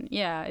 and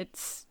yeah,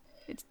 it's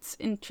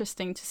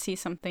interesting to see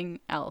something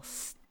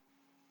else.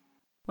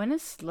 When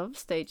is Love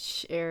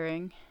Stage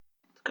airing?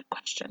 Good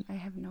question. I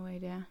have no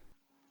idea.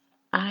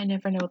 I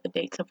never know the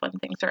dates of when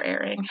things are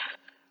airing.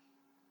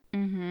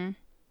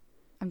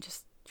 I'm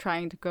just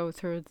trying to go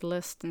through the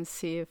list and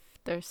see if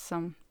there's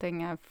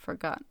something I've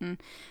forgotten.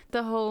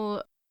 The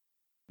whole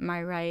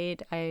My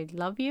Ride, I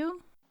Love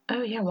You.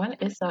 Oh yeah, when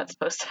is that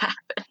supposed to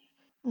happen?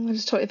 Oh,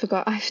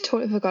 I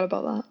totally forgot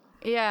about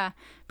that. Yeah,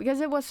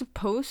 because it was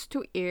supposed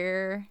to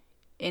air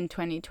in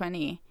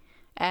 2020.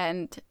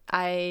 And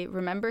I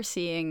remember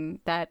seeing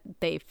that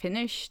they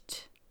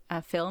finished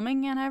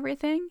filming and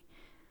everything,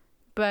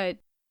 but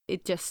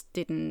it just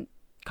didn't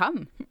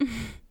come.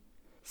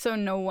 So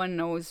no one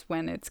knows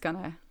when it's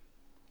gonna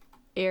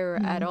air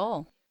at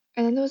all.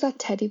 And then there was that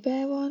teddy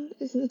bear one.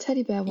 Isn't the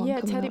teddy bear one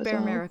coming Teddy out Bear as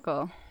well?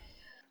 Miracle.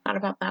 Thought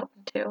about that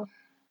one too.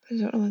 I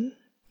don't know.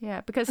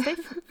 Yeah, because they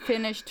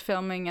finished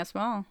filming as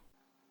well.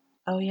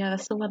 Oh yeah,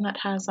 that's the one that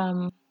has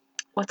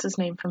what's his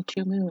name from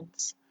Two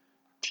Moons?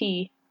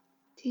 T.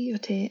 T or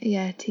T?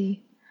 Yeah,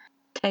 T.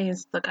 Tay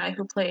is the guy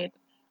who played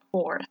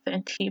Fourth,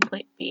 and T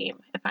played Beam,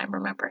 if I'm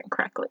remembering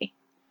correctly.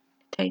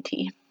 Tay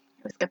T. I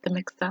always get them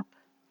mixed up.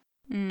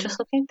 Just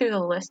looking through the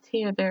list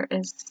here, there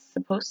is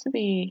supposed to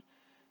be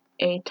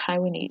a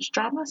Taiwanese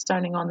drama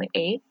starting on the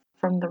 8th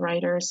from the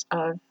writers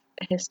of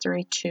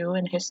History 2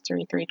 and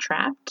History 3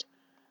 Trapped.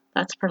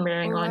 That's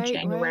premiering on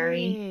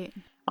January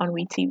on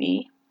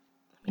WeTV.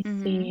 Let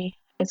me see.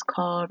 It's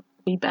called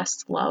We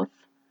Best Love.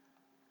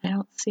 I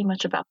don't see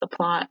much about the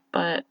plot,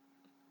 but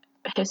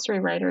history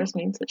writers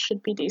means it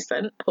should be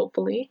decent,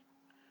 hopefully.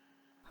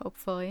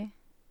 Hopefully.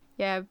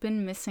 Yeah, I've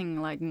been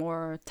missing like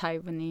more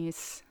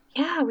Taiwanese.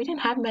 Yeah, we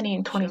didn't have many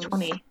in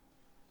 2020. Shows.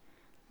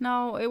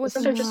 No, it was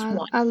Wasn't there just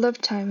one? I love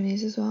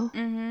Taiwanese as well.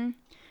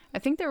 I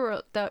think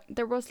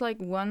there was like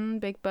one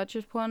big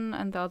budget one,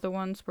 and the other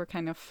ones were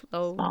kind of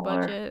low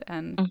budget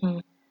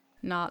and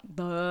not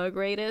the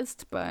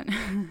greatest, but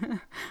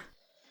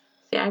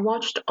Yeah, I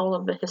watched all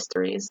of the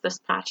histories this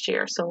past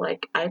year, so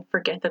like I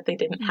forget that they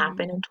didn't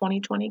happen in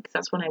 2020 because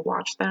that's when I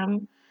watched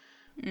them.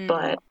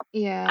 But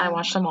yeah, I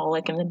watched them all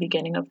like in the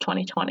beginning of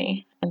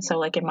 2020, and so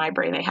like in my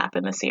brain they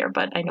happened this year,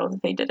 but I know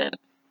that they didn't.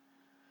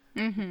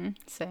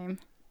 Same.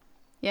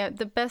 Yeah,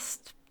 the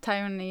best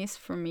Taiwanese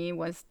for me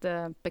was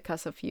the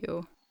Because of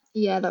You.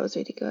 Yeah, that was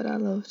really good. I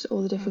loved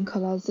all the different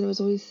colours, and it was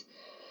always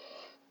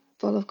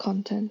full of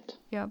content.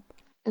 Yep.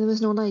 And there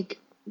was no like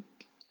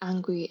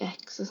angry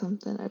ex or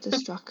something that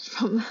distracts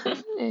from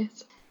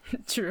it.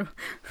 True.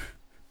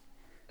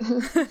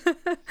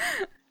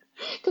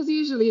 Because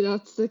usually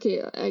that's the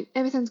case. Like,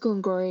 everything's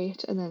going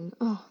great, and then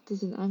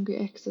there's an angry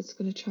ex that's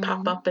going to try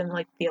Pop up in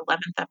like the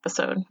 11th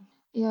episode.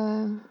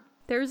 Yeah.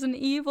 There's an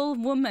evil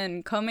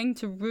woman coming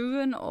to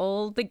ruin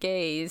all the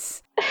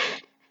gays.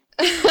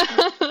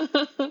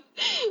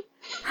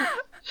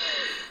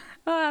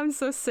 I'm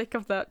so sick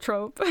of that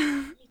trope.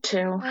 Me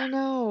too. I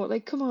know.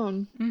 Like, come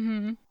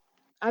on.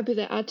 I'd be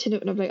there, I'd tune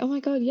up and I'm like, oh my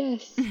god,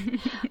 yes.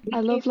 I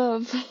love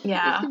love.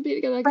 Yeah. We can be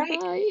together. Right.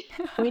 Goodbye.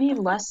 We need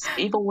less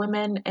evil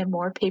women and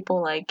more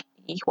people like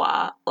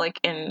Ihua, like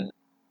in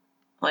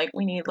like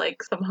we need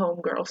like some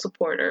homegirl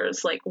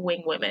supporters, like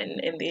wing women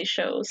in these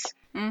shows.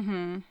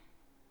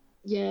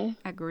 Yeah.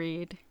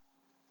 Agreed.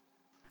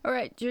 All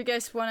right, do you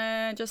guys want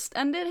to just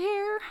end it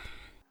here?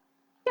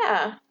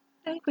 Yeah,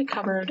 I think we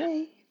covered.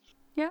 Okay.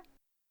 Yeah.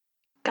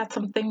 Got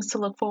some things to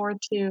look forward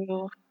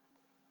to.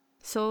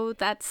 So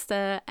that's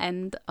the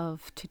end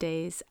of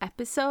today's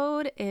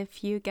episode.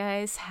 If you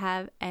guys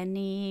have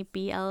any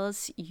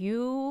BLs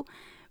you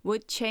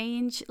would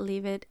change,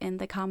 leave it in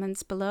the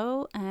comments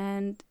below,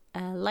 and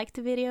like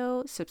the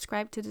video,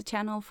 subscribe to the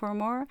channel for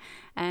more,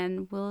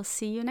 and we'll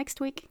see you next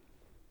week.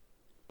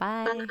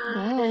 Bye. Bye.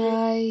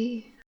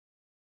 Bye.